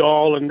be with you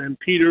all. And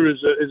Peter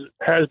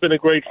has been a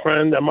great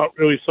friend. I'm not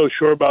really so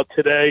sure about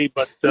today,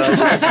 but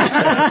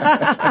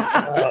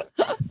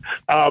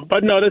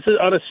but no, this is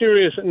on a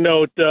serious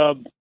note.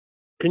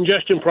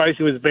 Congestion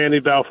pricing was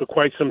bandied about for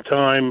quite some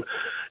time,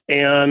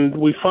 and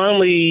we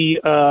finally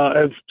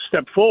have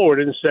stepped forward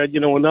and said,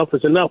 enough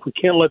is enough. We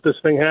can't let this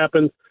thing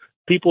happen.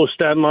 People of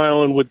Staten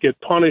Island would get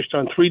punished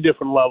on three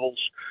different levels.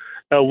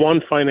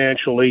 One,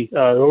 financially,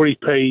 already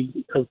pay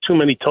too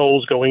many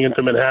tolls going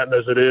into Manhattan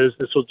as it is.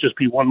 This will just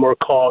be one more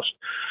cost.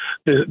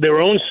 Their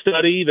own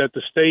study that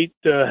the state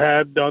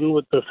had done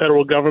with the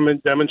federal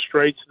government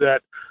demonstrates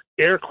that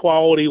air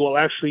quality will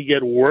actually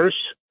get worse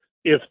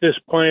if this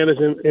plan is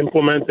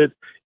implemented,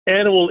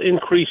 and it will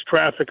increase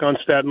traffic on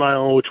Staten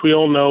Island, which we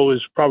all know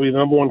is probably the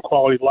number one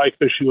quality of life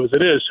issue as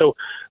it is. So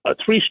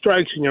 3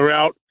 strikes and you're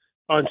out.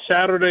 On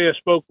Saturday, I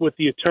spoke with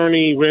the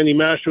attorney, Randy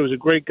Master, who's a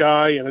great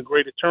guy and a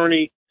great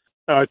attorney,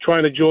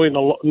 trying to join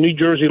the New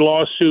Jersey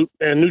lawsuit.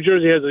 And New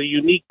Jersey has a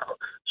unique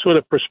sort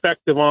of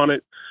perspective on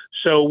it.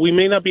 So we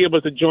may not be able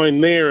to join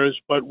theirs,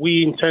 but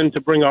we intend to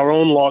bring our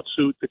own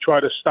lawsuit to try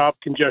to stop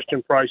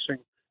congestion pricing.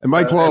 And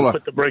Mike Lawler,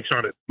 put the brakes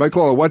on it. Mike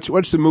Lawler,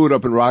 what's the mood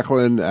up in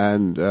Rockland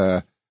and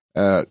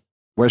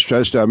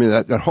Westchester. I mean,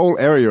 that whole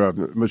area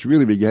must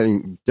really be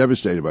getting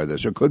devastated by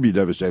this, or could be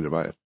devastated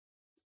by it.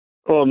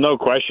 Well, no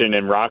question.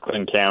 In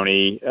Rockland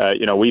County,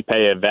 we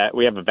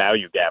have a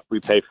value gap. We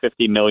pay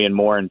 $50 million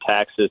more in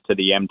taxes to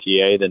the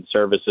MTA than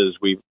services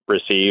we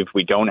receive.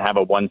 We don't have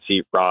a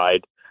one-seat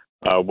ride.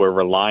 We're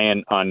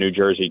reliant on New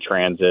Jersey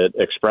Transit.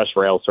 Express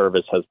rail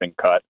service has been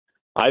cut.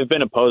 I've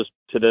been opposed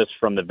to this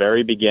from the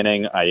very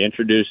beginning. I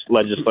introduced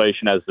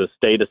legislation as the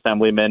state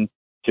assemblyman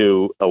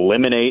to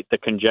eliminate the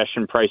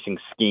congestion pricing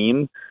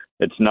scheme.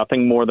 It's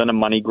nothing more than a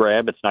money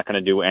grab. It's not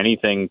going to do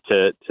anything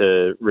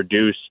to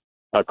reduce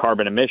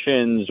carbon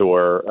emissions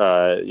or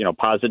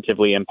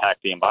positively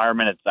impact the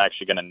environment. It's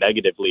actually going to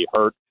negatively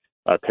hurt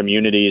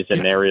communities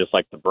in areas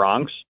like the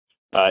Bronx.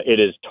 It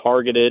is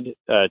targeted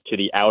to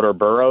the outer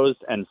boroughs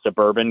and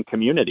suburban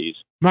communities.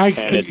 Mike,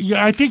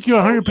 I think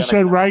you're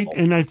 100% right,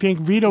 and I think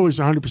Vito is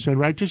 100%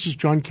 right. This is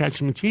John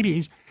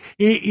Katzimatidis.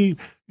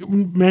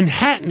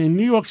 Manhattan in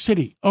New York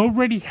City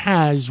already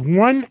has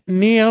one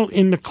nail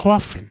in the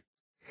coffin.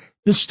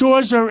 The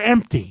stores are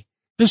empty.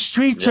 The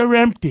streets are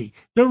empty.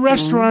 The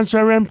restaurants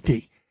are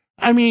empty.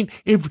 I mean,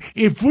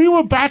 if we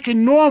were back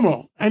in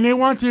normal and they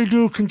wanted to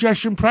do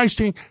congestion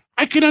pricing,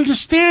 I could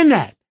understand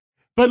that.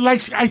 But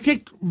like I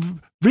think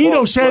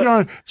Vito said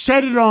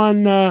it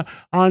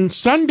on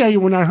Sunday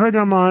when I heard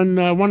him on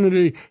one of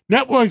the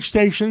network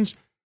stations,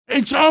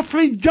 it's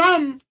awfully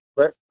dumb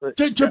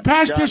to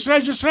pass this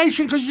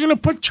legislation because you're going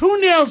to put two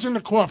nails in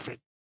the coffin.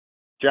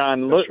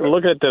 John,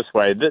 look at it this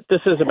way.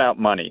 This is about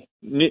money.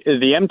 The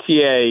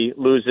MTA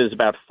loses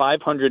about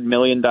 $500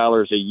 million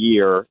a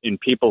year in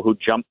people who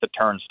jump the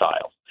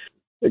turnstiles.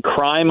 The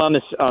crime on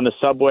the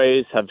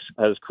subways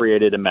has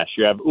created a mess.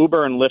 You have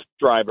Uber and Lyft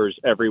drivers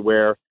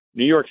everywhere.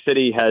 New York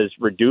City has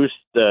reduced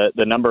the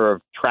number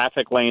of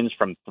traffic lanes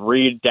from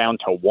 3 down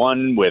to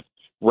 1 with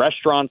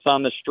restaurants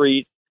on the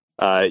street.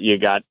 You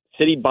got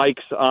city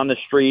bikes on the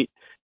street,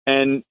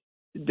 and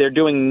they're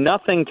doing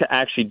nothing to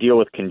actually deal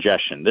with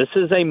congestion. This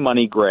is a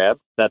money grab.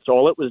 That's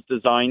all it was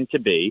designed to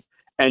be.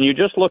 And you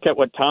just look at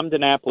what Tom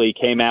DiNapoli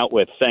came out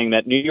with, saying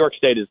that New York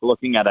State is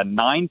looking at a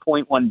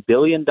 $9.1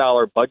 billion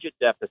budget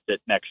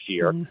deficit next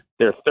year.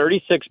 They're $36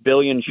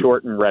 billion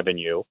short in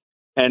revenue.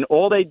 And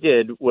all they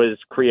did was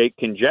create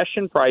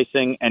congestion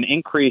pricing and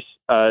increase,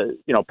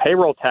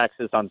 payroll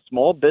taxes on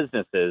small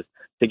businesses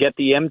to get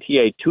the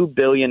MTA $2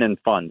 billion in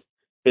funds.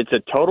 It's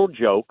a total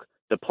joke.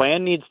 The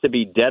plan needs to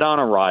be dead on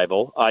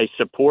arrival. I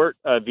support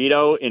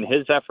Vito in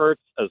his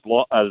efforts, as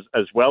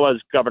well as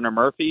Governor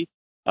Murphy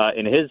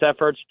in his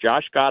efforts.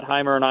 Josh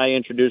Gottheimer and I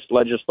introduced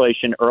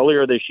legislation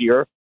earlier this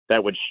year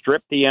that would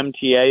strip the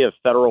MTA of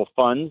federal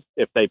funds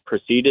if they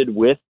proceeded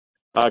with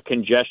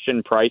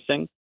congestion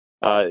pricing.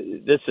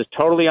 This is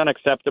totally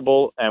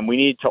unacceptable, and we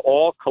need to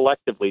all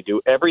collectively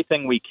do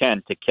everything we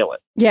can to kill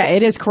it. Yeah,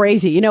 it is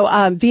crazy. Vito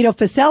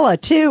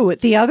Fossella, too.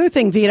 The other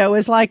thing, Vito,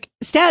 is like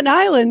Staten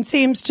Island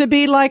seems to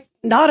be like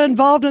not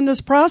involved in this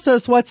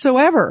process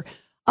whatsoever.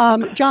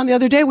 John, the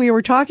other day we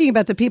were talking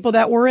about the people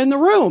that were in the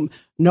room.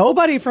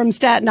 Nobody from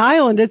Staten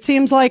Island. It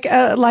seems like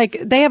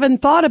they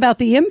haven't thought about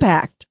the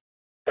impact.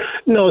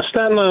 No,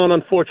 Staten Island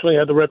unfortunately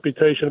had the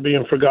reputation of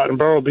being a forgotten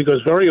borough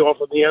because very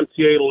often the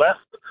MTA left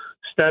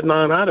Staten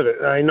Island out of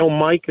it. I know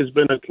Mike has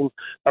been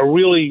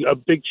a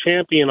big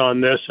champion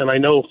on this, and I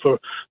know for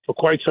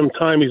quite some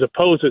time he's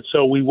opposed it.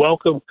 So we're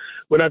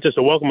not just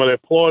a welcome, but I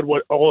applaud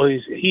what all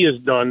he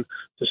has done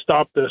to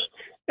stop this.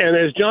 And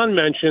as John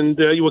mentioned,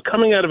 you were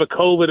coming out of a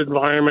COVID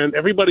environment.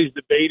 Everybody's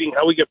debating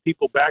how we get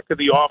people back to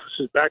the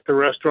offices, back to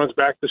restaurants,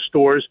 back to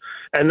stores.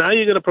 And now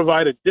you're going to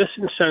provide a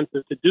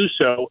disincentive to do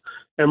so.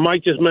 And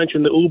Mike just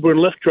mentioned the Uber and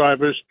Lyft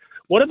drivers.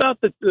 What about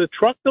the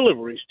truck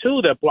deliveries,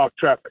 too, that block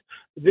traffic?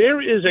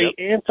 There is an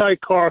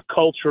anti-car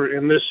culture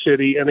in this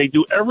city, and they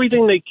do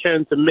everything they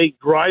can to make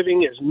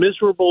driving as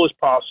miserable as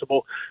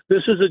possible.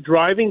 This is a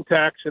driving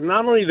tax, and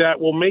not only that,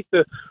 will make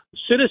the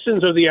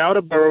citizens of the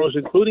outer boroughs,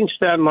 including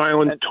Staten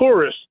Island,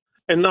 tourists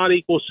and not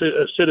equal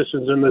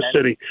citizens in this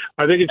city.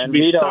 I think it should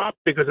be stopped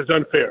because it's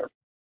unfair.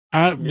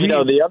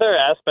 The other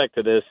aspect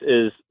of this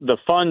is the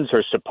funds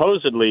are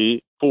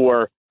supposedly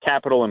for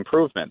capital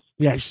improvements.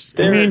 Yes,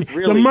 I mean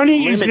the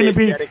money is going to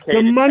be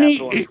the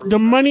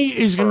money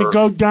is going to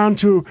go down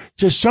to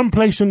some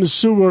place in the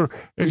sewer.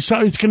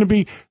 So it's going to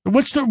be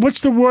what's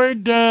the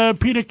word,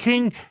 Peter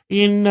King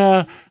in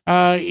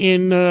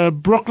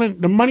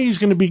Brooklyn? The money is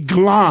going to be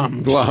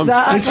glommed.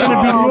 It's going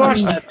to be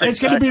lost. It's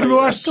going to be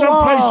lost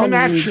someplace in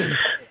action.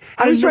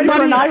 I was ready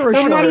for an Irish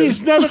word. The money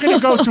is never going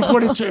to go to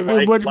what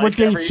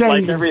they're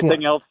saying. Like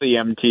everything else the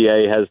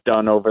MTA has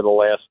done over the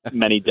last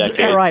many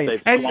decades.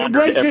 Right. They've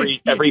squandered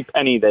every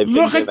penny they've been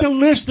Look given. at the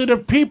list of the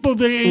people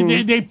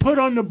they put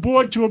on the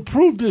board to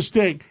approve this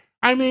thing.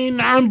 I mean,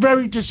 I'm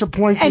very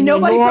disappointed. And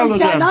nobody from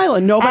Staten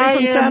Island. Nobody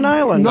from Staten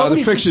Island.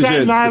 Nobody from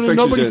Staten Island.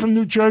 Nobody from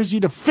New Jersey.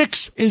 The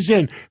fix is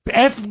in.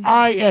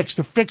 FIX.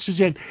 The fix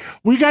is in.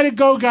 We got to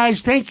go,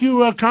 guys. Thank you,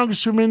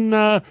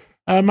 Congresswoman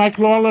Mike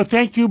Lawler.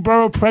 Thank you,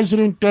 Borough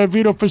President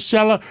Vito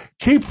Fossella.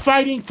 Keep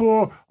fighting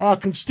for our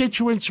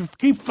constituents.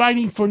 Keep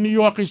fighting for New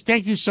Yorkers.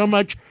 Thank you so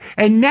much.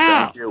 And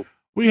now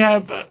we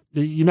have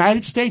the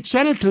United States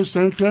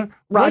Senator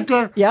Right.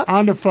 Wicker, Yep.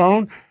 on the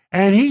phone,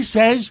 and he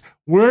says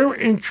we're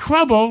in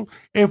trouble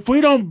if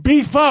we don't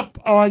beef up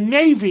our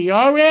Navy,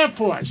 our Air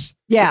Force,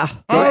 Yeah.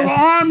 our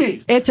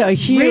Army. It's a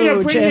Rita,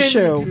 huge bring in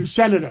issue.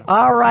 Senator.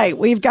 All right.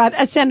 We've got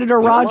Senator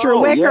Roger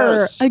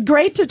Wicker.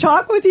 Great to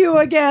talk with you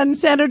again,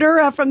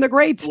 Senator, from the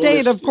great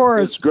state, of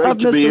course, it's great of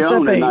to be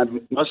on, Mississippi. and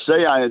I must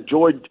say I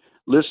enjoyed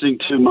listening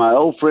to my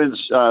old friends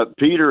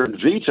Peter and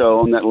Vito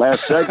on that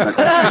last segment.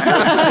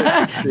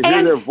 to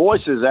hear their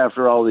voices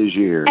after all these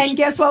years. And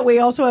guess what? We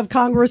also have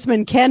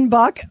Congressman Ken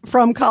Buck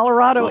from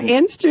Colorado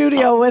in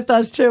studio with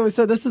us, too.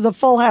 So this is a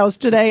full house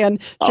today.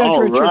 And Judge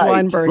Richard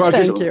Weinberg, Roger,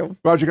 thank you.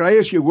 Roger, can I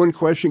ask you one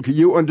question? Can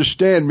you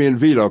understand me and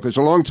Vito? Because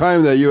a long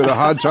time there, you had a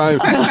hard time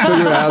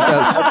figuring out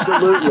that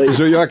Absolutely.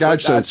 New York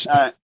accents.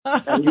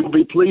 And you'll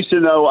be pleased to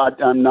know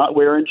I'm not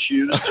wearing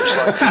shoes, just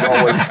like you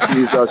always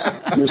accuse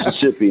us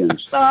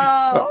Mississippians.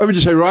 Let me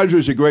just say, Roger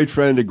is a great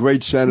friend, a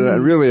great senator,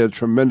 and really a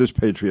tremendous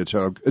patriot.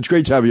 So it's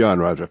great to have you on,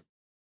 Roger.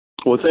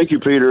 Well, thank you,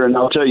 Peter. And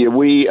I'll tell you,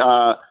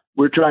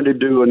 we're trying to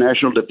do a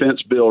national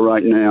defense bill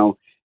right now,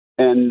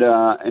 and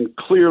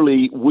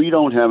clearly we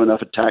don't have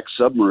enough attack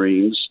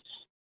submarines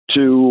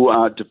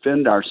to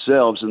defend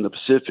ourselves in the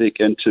Pacific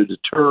and to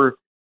deter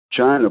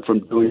China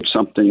from doing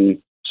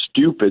something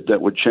stupid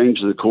that would change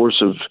the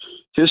course of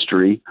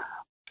history.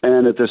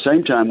 And at the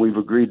same time, we've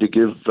agreed to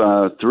give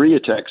 3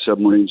 attack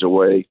submarines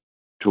away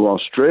to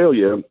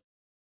Australia,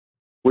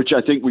 which I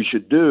think we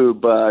should do,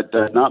 but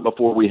not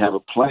before we have a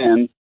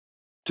plan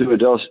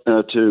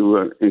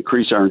to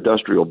increase our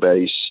industrial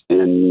base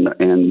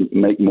and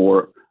make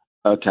more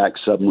attack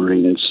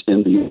submarines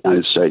in the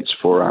United States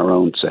for our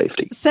own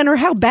safety. Senator,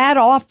 how bad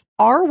off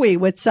are we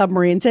with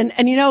submarines? And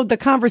you know, the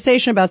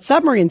conversation about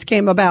submarines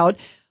came about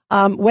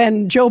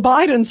when Joe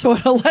Biden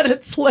sort of let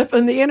it slip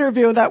in the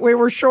interview that we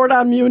were short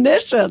on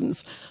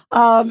munitions.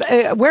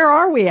 Where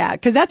are we at?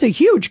 Because that's a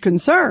huge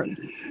concern.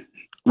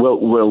 Well,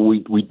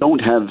 we don't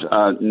have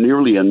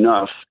nearly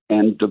enough,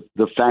 and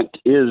the fact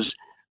is,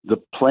 the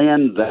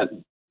plan that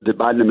the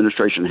Biden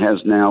administration has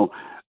now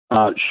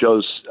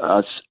shows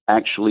us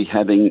actually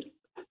having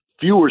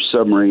fewer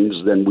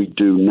submarines than we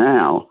do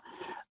now.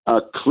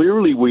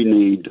 Clearly, we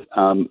need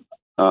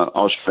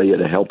Australia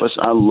to help us.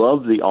 I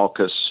love the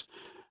AUKUS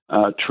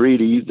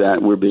treaty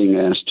that we're being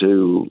asked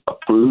to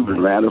approve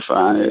and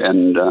ratify,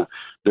 and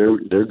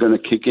they're going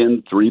to kick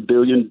in $3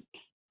 billion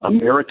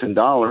American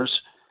dollars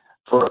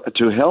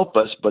to help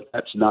us, but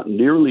that's not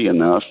nearly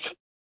enough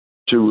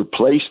to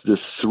replace the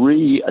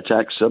 3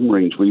 attack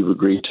submarines we've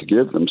agreed to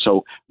give them.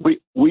 So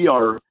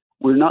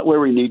we're not where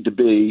we need to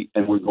be,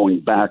 and we're going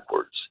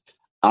backwards.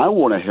 I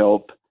want to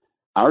help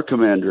our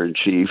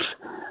commander-in-chief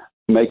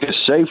make us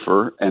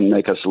safer and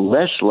make us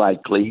less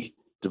likely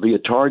to be a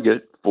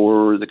target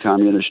for the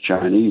communist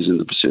Chinese in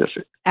the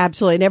Pacific.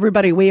 Absolutely. And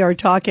everybody, we are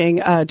talking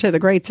to the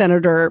great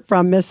senator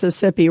from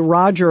Mississippi,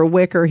 Roger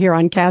Wicker, here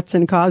on Katz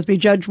and Cosby.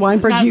 Judge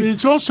Weinberg. Now,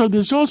 there's also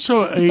a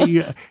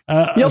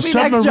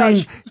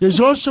submarine. There's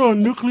also a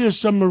nuclear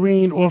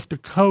submarine off the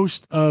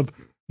coast of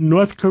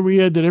North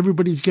Korea that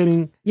everybody's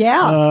getting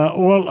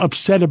all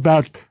upset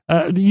about.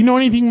 Do you know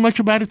anything much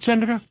about it,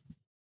 Senator?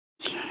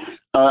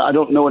 I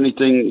don't know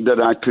anything that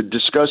I could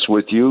discuss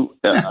with you.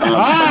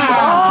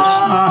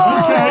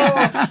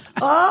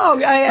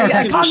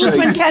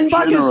 Congressman Ken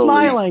Buck is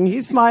smiling.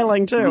 He's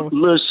smiling too.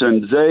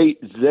 Listen, they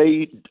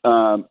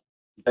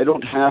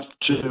don't have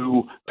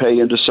to pay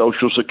into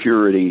Social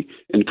Security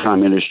in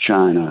communist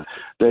China.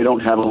 They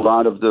don't have a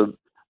lot of the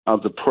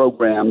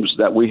programs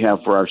that we have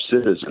for our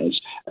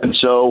citizens, and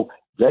so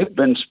they've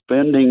been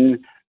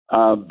spending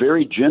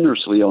very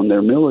generously on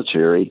their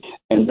military,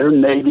 and their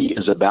Navy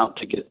is about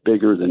to get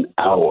bigger than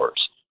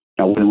ours.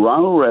 Now, when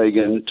Ronald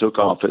Reagan took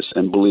office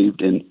and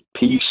believed in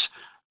peace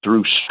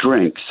through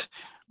strength,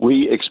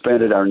 we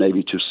expanded our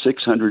Navy to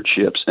 600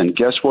 ships, and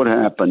guess what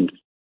happened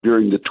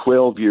during the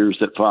 12 years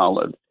that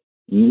followed?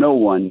 No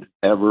one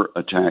ever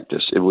attacked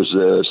us. It was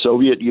the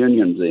Soviet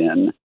Union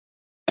then,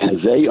 and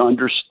they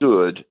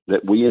understood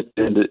that we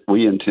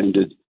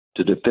intended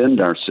to defend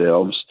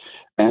ourselves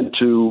and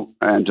to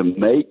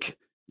make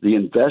the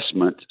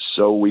investment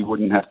so we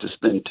wouldn't have to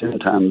spend 10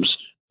 times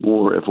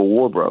more if a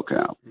war broke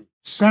out.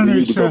 Senator, we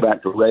need to go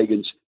back to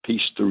Reagan's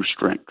peace through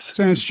strength.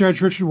 Senator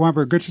Judge Richard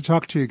Weinberg, good to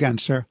talk to you again,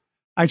 sir.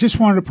 I just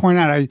wanted to point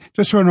out, I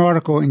just saw an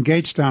article in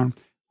Gatestone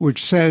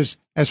which says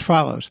as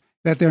follows,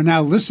 that there are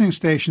now listening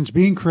stations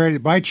being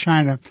created by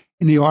China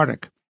in the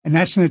Arctic, and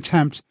that's an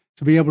attempt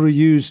to be able to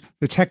use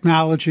the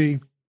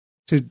technology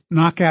to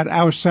knock out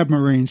our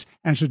submarines,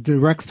 and it's a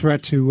direct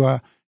threat to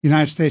the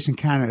United States and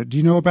Canada. Do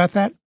you know about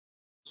that?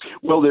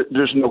 Well,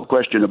 there's no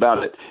question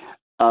about it.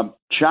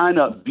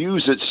 China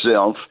views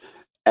itself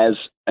as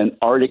an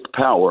Arctic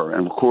power,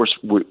 and of course,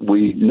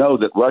 we know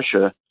that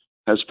Russia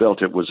has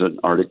felt it was an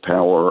Arctic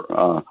power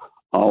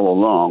all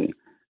along.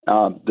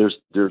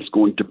 There's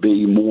going to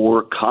be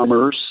more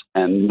commerce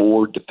and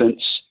more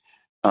defense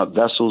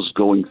vessels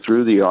going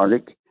through the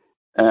Arctic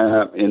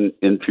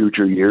in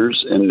future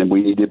years, and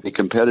we need to be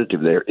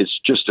competitive there. It's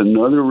just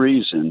another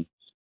reason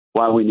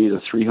why we need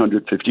a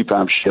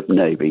 355 ship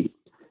Navy.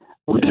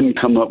 We didn't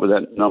come up with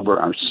that number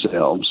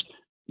ourselves.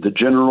 The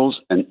generals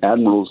and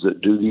admirals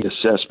that do the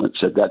assessment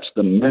said that's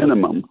the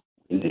minimum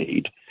we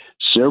need.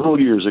 Several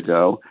years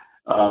ago,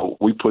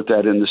 we put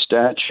that in the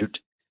statute.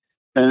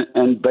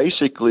 And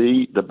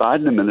basically, the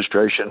Biden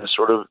administration has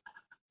sort of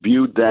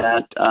viewed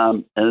that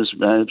as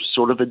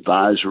sort of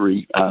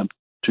advisory.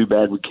 Too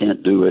bad we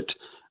can't do it,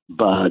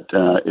 but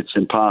it's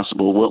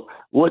impossible. Well,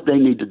 what they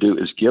need to do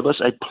is give us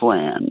a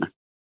plan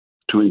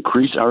to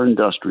increase our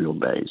industrial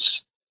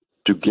base,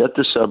 to get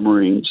the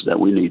submarines that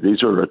we need.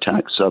 These are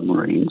attack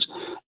submarines,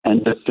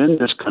 and defend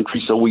this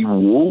country so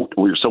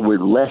we're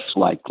less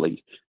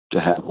likely to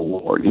have a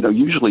war.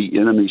 Usually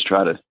enemies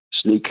try to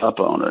sneak up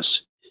on us.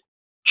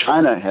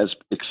 China has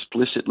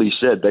explicitly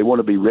said they want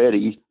to be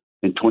ready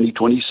in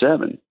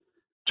 2027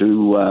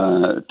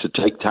 to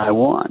take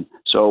Taiwan.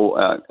 So,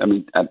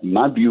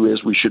 my view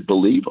is we should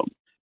believe them,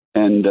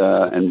 and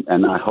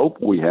I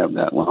hope we have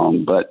that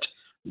long. But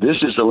this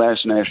is the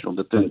last National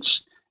Defense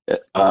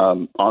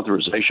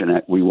Authorization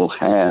Act we will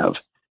have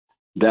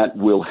that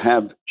will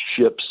have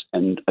ships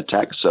and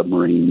attack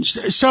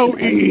submarines. So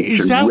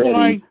is that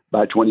why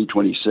by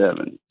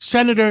 2027?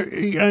 Senator,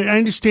 I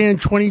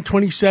understand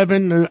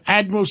 2027.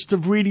 Admiral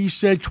Stavridis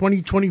said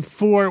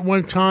 2024 at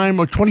one time,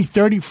 or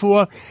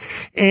 2034.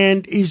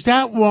 And is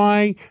that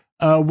why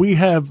we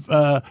have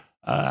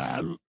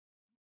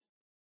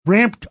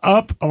ramped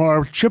up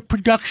our chip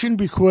production?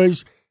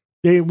 Because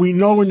we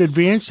know in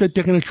advance that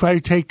they're going to try to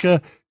take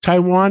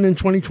Taiwan in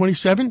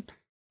 2027?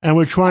 And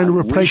we're trying to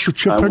replace the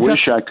chip production? I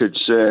wish I could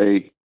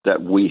say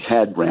that we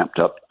had ramped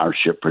up our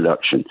chip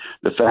production.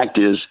 The fact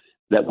is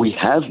that we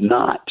have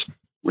not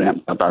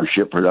ramped up our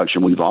chip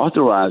production. We've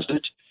authorized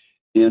it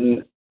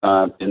in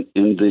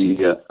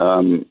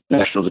the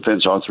National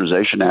Defense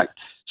Authorization Act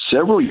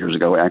several years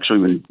ago,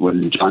 actually,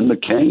 when John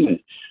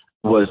McCain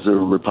was the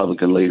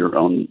Republican leader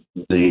on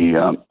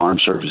the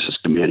Armed Services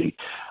Committee.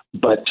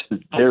 But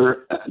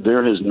there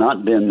has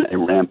not been a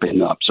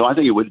ramping up. So I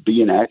think it would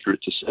be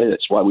inaccurate to say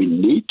that's why we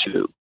need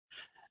to.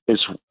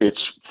 It's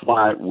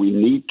why we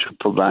need to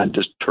provide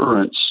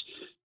deterrence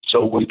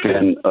so we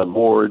can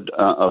avoid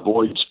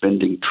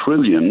spending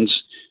trillions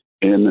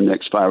in the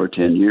next 5 or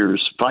 10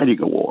 years fighting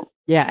a war.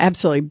 Yeah,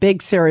 absolutely.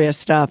 Big, serious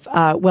stuff.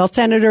 Well,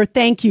 Senator,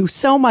 thank you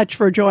so much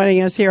for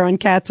joining us here on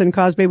Katz and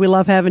Cosby. We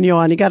love having you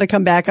on. You got to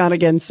come back on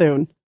again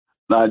soon.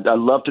 I'd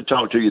love to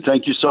talk to you.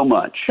 Thank you so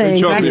much.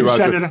 Thank you,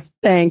 Senator.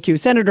 Thank you,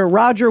 Senator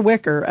Roger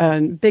Wicker.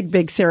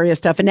 Big, serious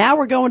stuff. And now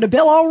we're going to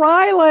Bill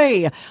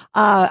O'Reilly.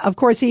 Of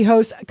course, he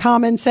hosts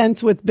Common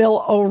Sense with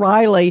Bill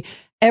O'Reilly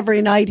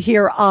every night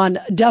here on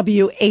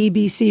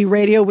WABC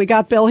Radio. We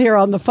got Bill here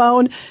on the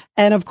phone,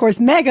 and of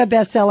course, mega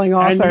best-selling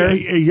author.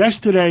 And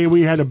yesterday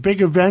we had a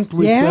big event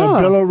with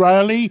Bill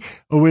O'Reilly,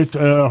 with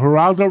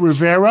Geraldo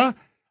Rivera.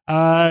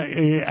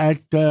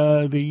 At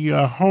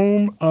the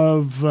home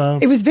of...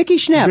 it was Vicky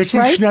Schnepp's, Vicky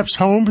right? Schnepp's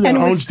home that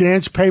owns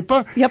Dance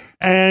Paper. Yep.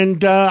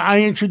 And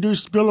I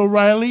introduced Bill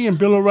O'Reilly, and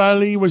Bill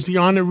O'Reilly was the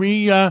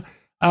honoree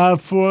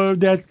for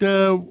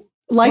that...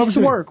 Life's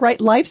work, right?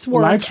 Life's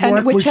work,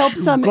 and which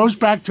helps some... goes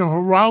back to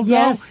Geraldo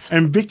yes.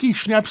 and Vicky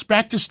Schnepp's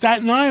back to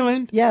Staten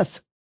Island.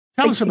 Yes.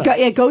 Tell us about it.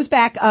 It goes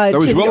back to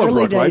the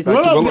early days.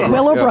 Right?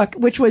 Willowbrook,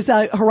 which was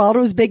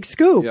Geraldo's big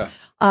scoop. Yeah.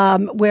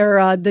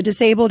 Where the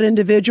disabled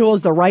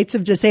individuals, the rights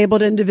of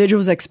disabled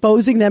individuals,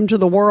 exposing them to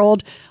the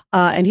world.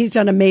 And he's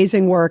done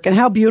amazing work. And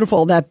how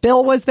beautiful that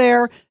Bill was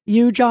there,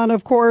 you, John,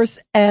 of course,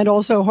 and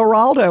also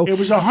Geraldo. It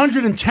was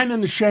 110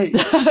 in the shade.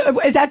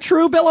 Is that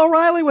true, Bill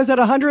O'Reilly? Was it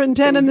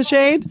 110 in the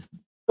shade?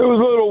 It was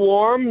a little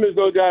warm. There's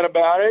no doubt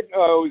about it. I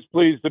was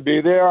pleased to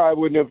be there. I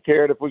wouldn't have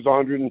cared if it was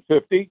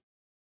 150.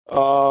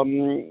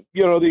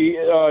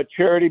 The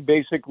charity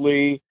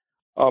basically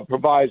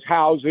provides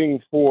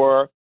housing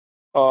for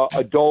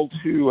adults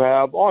who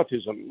have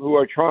autism, who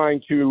are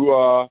trying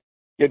to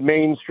get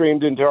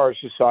mainstreamed into our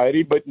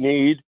society, but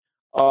need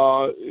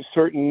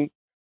certain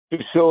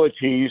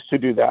facilities to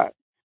do that.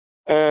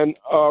 And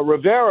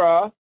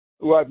Rivera,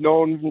 who I've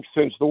known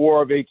since the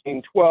War of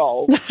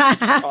 1812.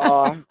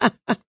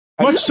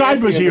 What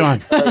side was he on?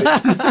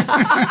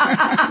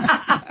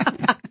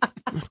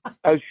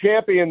 Has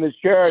championed this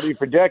charity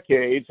for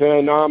decades,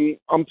 and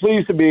I'm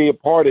pleased to be a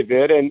part of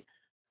it. And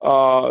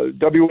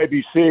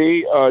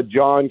WABC,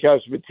 John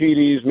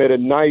Cassimatidis made a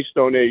nice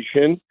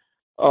donation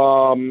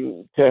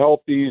to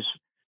help these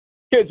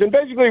kids. And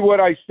basically what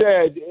I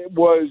said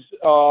was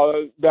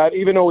that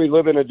even though we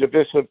live in a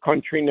divisive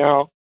country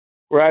now,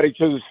 we're at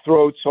each other's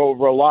throats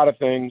over a lot of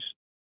things.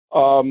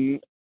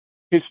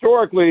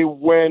 Historically,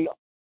 when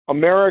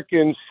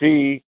Americans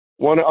see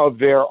one of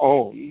their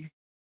own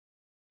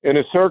in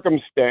a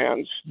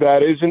circumstance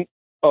that isn't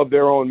of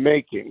their own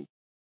making,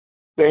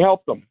 they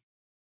help them.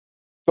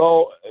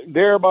 So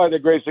there, by the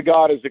grace of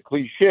God, is a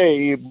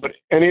cliche, but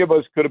any of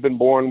us could have been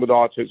born with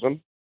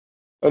autism.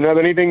 Doesn't have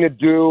anything to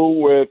do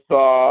with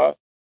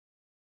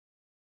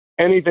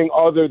anything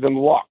other than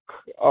luck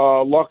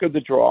of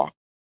the draw.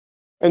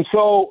 And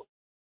so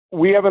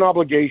we have an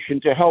obligation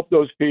to help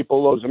those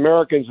people, those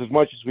Americans, as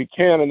much as we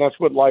can, and that's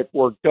what Life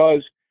Work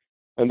does.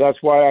 And that's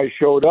why I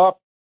showed up.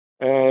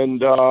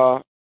 And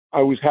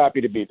I was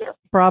happy to be there.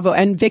 Bravo.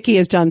 And Vicky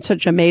has done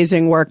such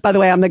amazing work. By the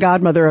way, I'm the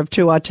godmother of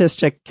 2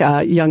 autistic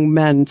young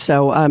men,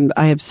 so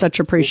I have such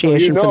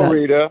appreciation for that.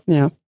 Rita,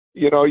 yeah.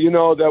 You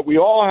know that we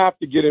all have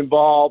to get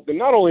involved, and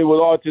not only with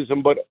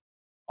autism, but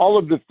all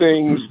of the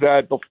things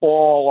that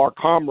befall our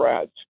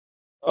comrades.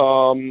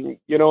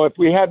 If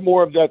we had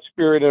more of that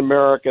spirit in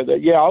America,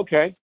 that,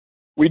 okay,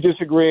 we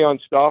disagree on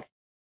stuff,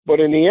 but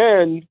in the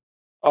end,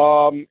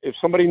 if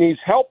somebody needs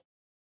help,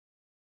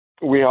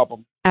 we help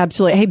them.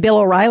 Absolutely. Hey, Bill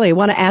O'Reilly, I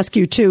want to ask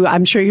you, too,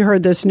 I'm sure you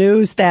heard this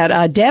news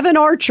that Devin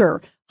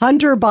Archer,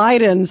 Hunter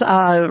Biden's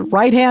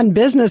right-hand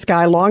business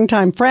guy,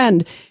 longtime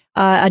friend,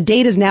 a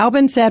date has now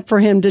been set for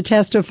him to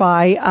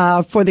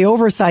testify for the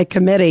Oversight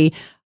Committee,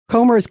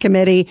 Comer's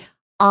committee,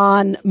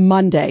 on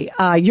Monday.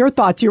 Your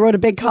thoughts? You wrote a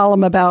big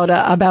column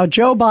about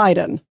Joe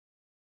Biden.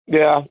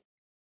 Yeah,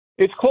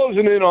 it's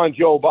closing in on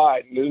Joe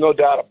Biden. There's no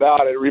doubt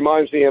about it. It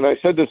reminds me, and I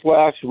said this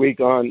last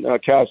week on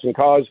Cass and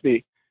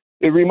Cosby,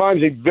 it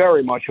reminds me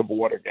very much of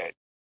Watergate.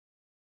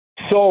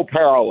 So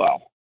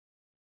parallel.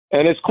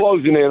 And it's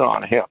closing in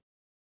on him.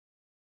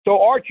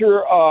 So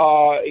Archer,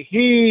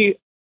 he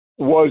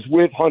was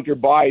with Hunter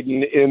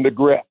Biden in the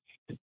grift,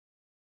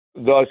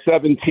 the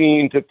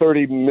 $17 to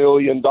 $30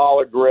 million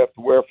grift,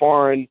 where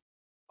foreign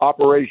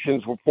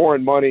operations were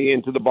pouring money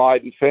into the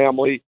Biden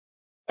family,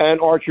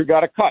 and Archer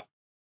got a cut.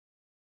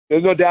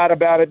 There's no doubt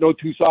about it, no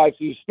two sides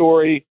to the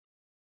story.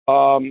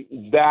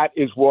 That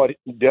is what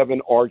Devin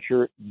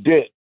Archer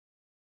did.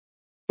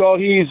 So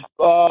he's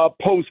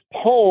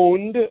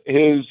postponed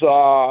his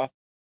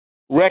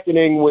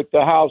reckoning with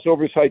the House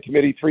Oversight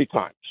Committee 3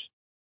 times.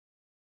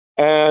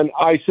 And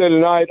I said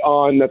tonight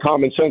on the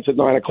Common Sense at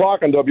 9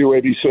 o'clock on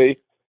WABC,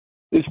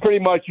 it's pretty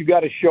much you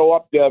got to show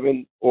up,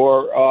 Devin,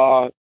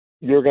 or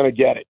you're going to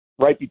get it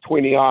right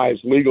between the eyes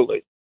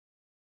legally.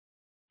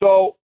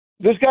 So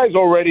this guy's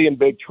already in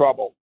big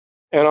trouble.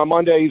 And on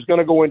Monday, he's going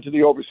to go into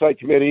the Oversight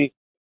Committee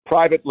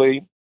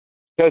privately,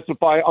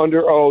 testify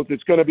under oath.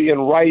 It's going to be in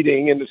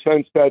writing in the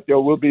sense that there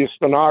will be a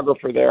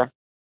stenographer there,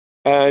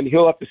 and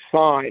he'll have to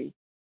sign.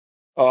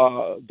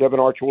 Devin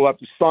Archer will have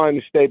to sign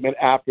the statement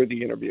after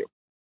the interview.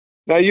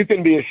 Now, you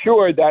can be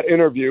assured that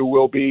interview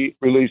will be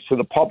released to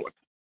the public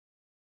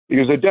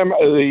because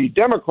the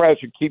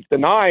Democrats would keep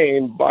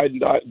denying Biden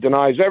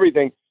denies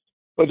everything,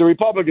 but the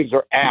Republicans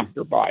are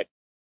after Biden.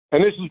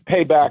 And this is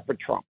payback for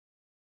Trump.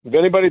 If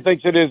anybody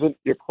thinks it isn't,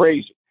 you're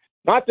crazy.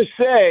 Not to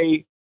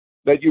say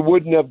that you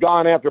wouldn't have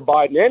gone after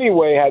Biden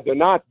anyway had there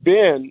not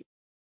been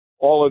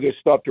all of this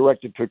stuff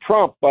directed to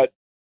Trump, but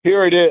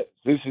here it is.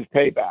 This is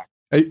payback.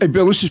 Hey,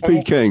 Bill, this is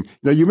Pete King.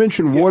 Now, you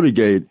mentioned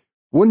Watergate.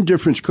 One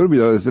difference could be,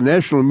 though, that the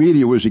national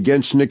media was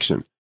against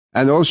Nixon.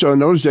 And also, in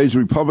those days, the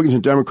Republicans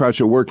and Democrats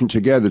are working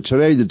together.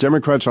 Today, the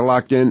Democrats are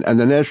locked in, and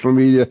the national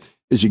media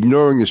is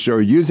ignoring the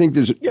story. Do you think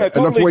there's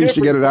enough ways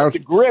to get it out? The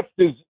grift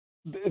is,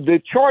 the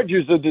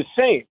charges are the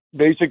same,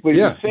 basically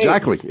the same.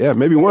 Exactly. Yeah,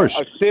 maybe worse.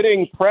 A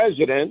sitting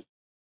president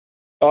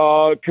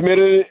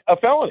committed a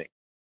felony,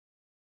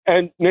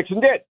 and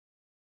Nixon did.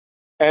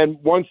 And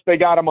once they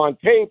got him on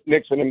tape,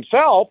 Nixon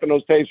himself, and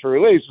those tapes were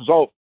released, was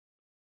over.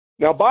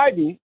 Now,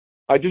 Biden,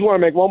 I just want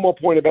to make one more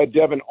point about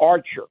Devin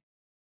Archer.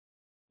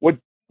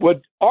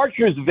 What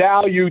Archer's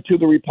value to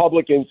the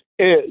Republicans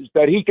is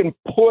that he can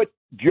put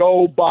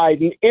Joe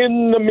Biden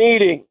in the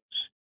meetings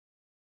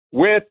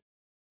with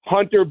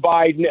Hunter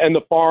Biden and the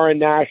foreign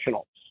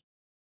nationals.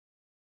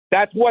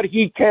 That's what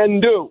he can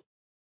do.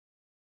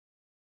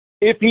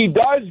 If he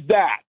does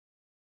that,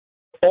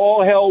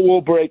 all hell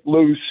will break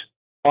loose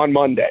on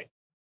Monday.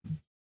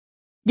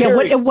 Yeah,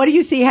 what do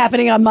you see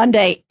happening on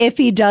Monday if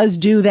he does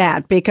do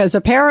that? Because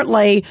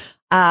apparently,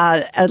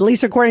 at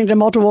least according to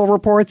multiple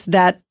reports,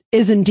 that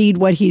is indeed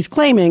what he's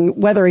claiming.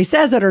 Whether he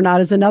says it or not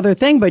is another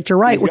thing, but you're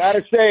right. He's got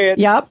to say it.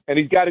 Yep. And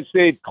he's got to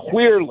say it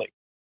clearly.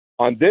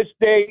 On this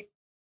date,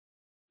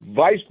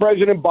 Vice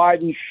President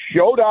Biden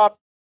showed up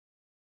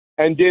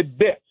and did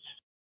this.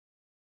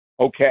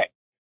 Okay.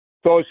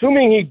 So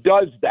assuming he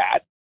does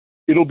that,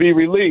 it'll be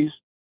released.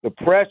 The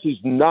press is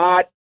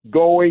not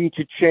going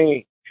to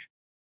change.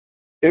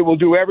 It will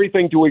do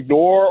everything to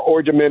ignore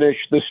or diminish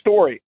the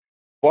story.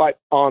 But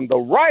on the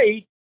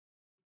right,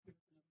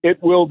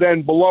 it will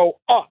then blow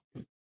up.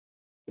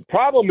 The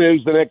problem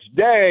is the next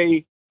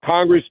day,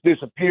 Congress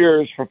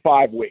disappears for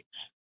 5 weeks.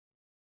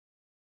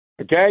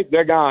 Okay?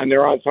 They're gone.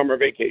 They're on summer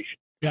vacation.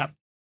 Yeah.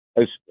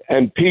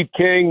 And Pete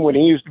King, when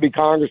he used to be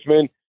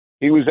congressman,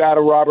 he was out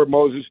of Robert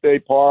Moses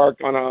State Park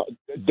on a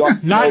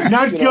duck.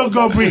 not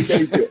Gilgo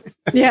Beach.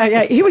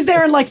 Yeah. He was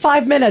there in like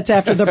 5 minutes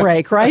after the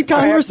break, right,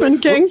 Congressman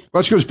King?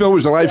 That's because Bill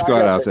was a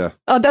lifeguard out there.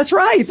 Oh, that's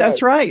right.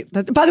 That's right.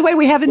 By the way,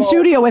 we have in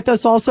studio with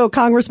us also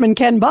Congressman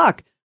Ken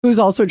Buck, who's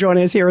also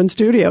joining us here in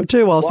studio,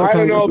 too. Also, I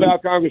don't know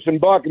about Congressman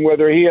Buck and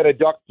whether he had a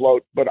duck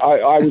float, but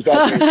I was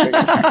out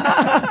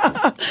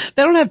there.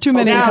 They don't have too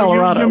many in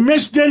Colorado. You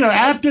missed dinner.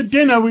 After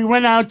dinner, we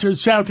went out to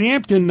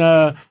Southampton,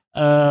 Bill,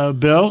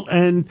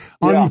 and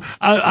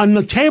on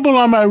the table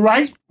on my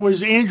right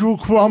was Andrew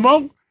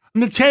Cuomo.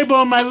 On the table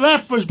on my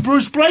left was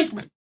Bruce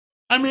Blakeman.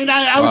 I mean,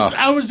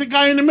 I was the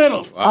guy in the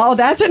middle. Oh,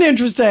 that's an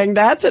interesting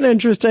combination.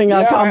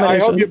 I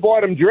hope you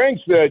bought him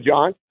drinks there,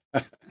 John.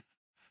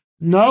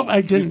 No,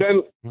 I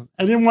didn't.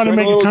 I didn't want to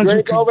make a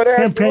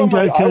campaign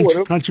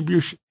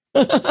contribution.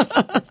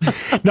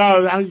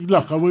 No,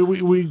 look,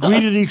 we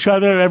greeted each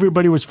other.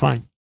 Everybody was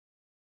fine.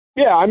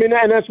 Yeah, I mean,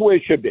 and that's the way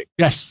it should be.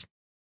 Yes.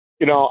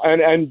 You know,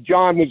 and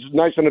John was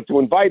nice enough to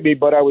invite me,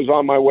 but I was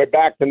on my way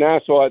back to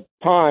Nassau at the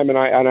time, and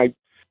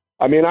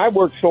I mean, I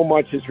worked so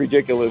much, it's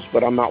ridiculous,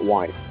 but I'm not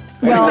whining.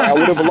 Well, anyway, I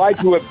would have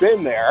liked to have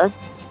been there,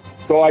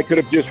 so I could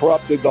have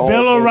disrupted the whole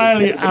Bill thing.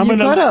 O'Reilly, I'm going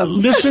to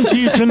listen to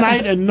you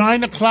tonight at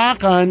 9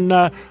 o'clock on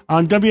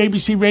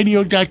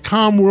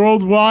WABCRadio.com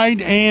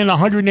worldwide and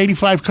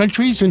 185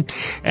 countries,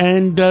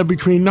 and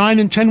between 9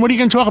 and 10, what are you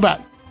going to talk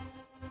about?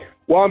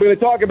 Well, I'm going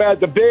to talk about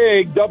the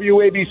big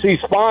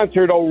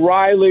WABC-sponsored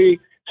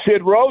O'Reilly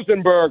Sid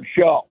Rosenberg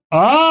show.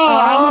 Oh,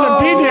 I'm going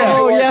to be there.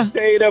 Oh, yeah.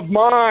 State of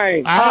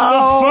mind.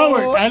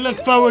 I look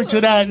forward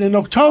to that in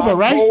October,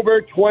 right?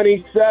 October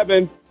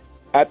 27th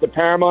at the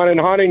Paramount in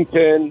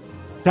Huntington.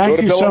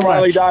 Thank you so much.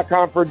 Go to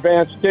BillO'Reilly.com for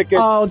advanced tickets.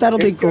 Oh, that'll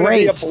be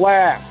great. It's going to be a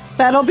blast.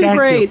 That'll be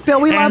great.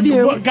 Phil, we love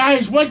you.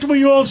 Guys, what do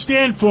we all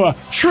stand for?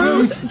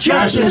 Truth,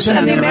 justice,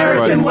 and the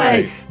American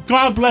way.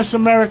 God bless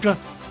America.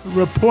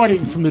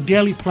 Reporting from the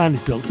Daily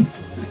Planet building.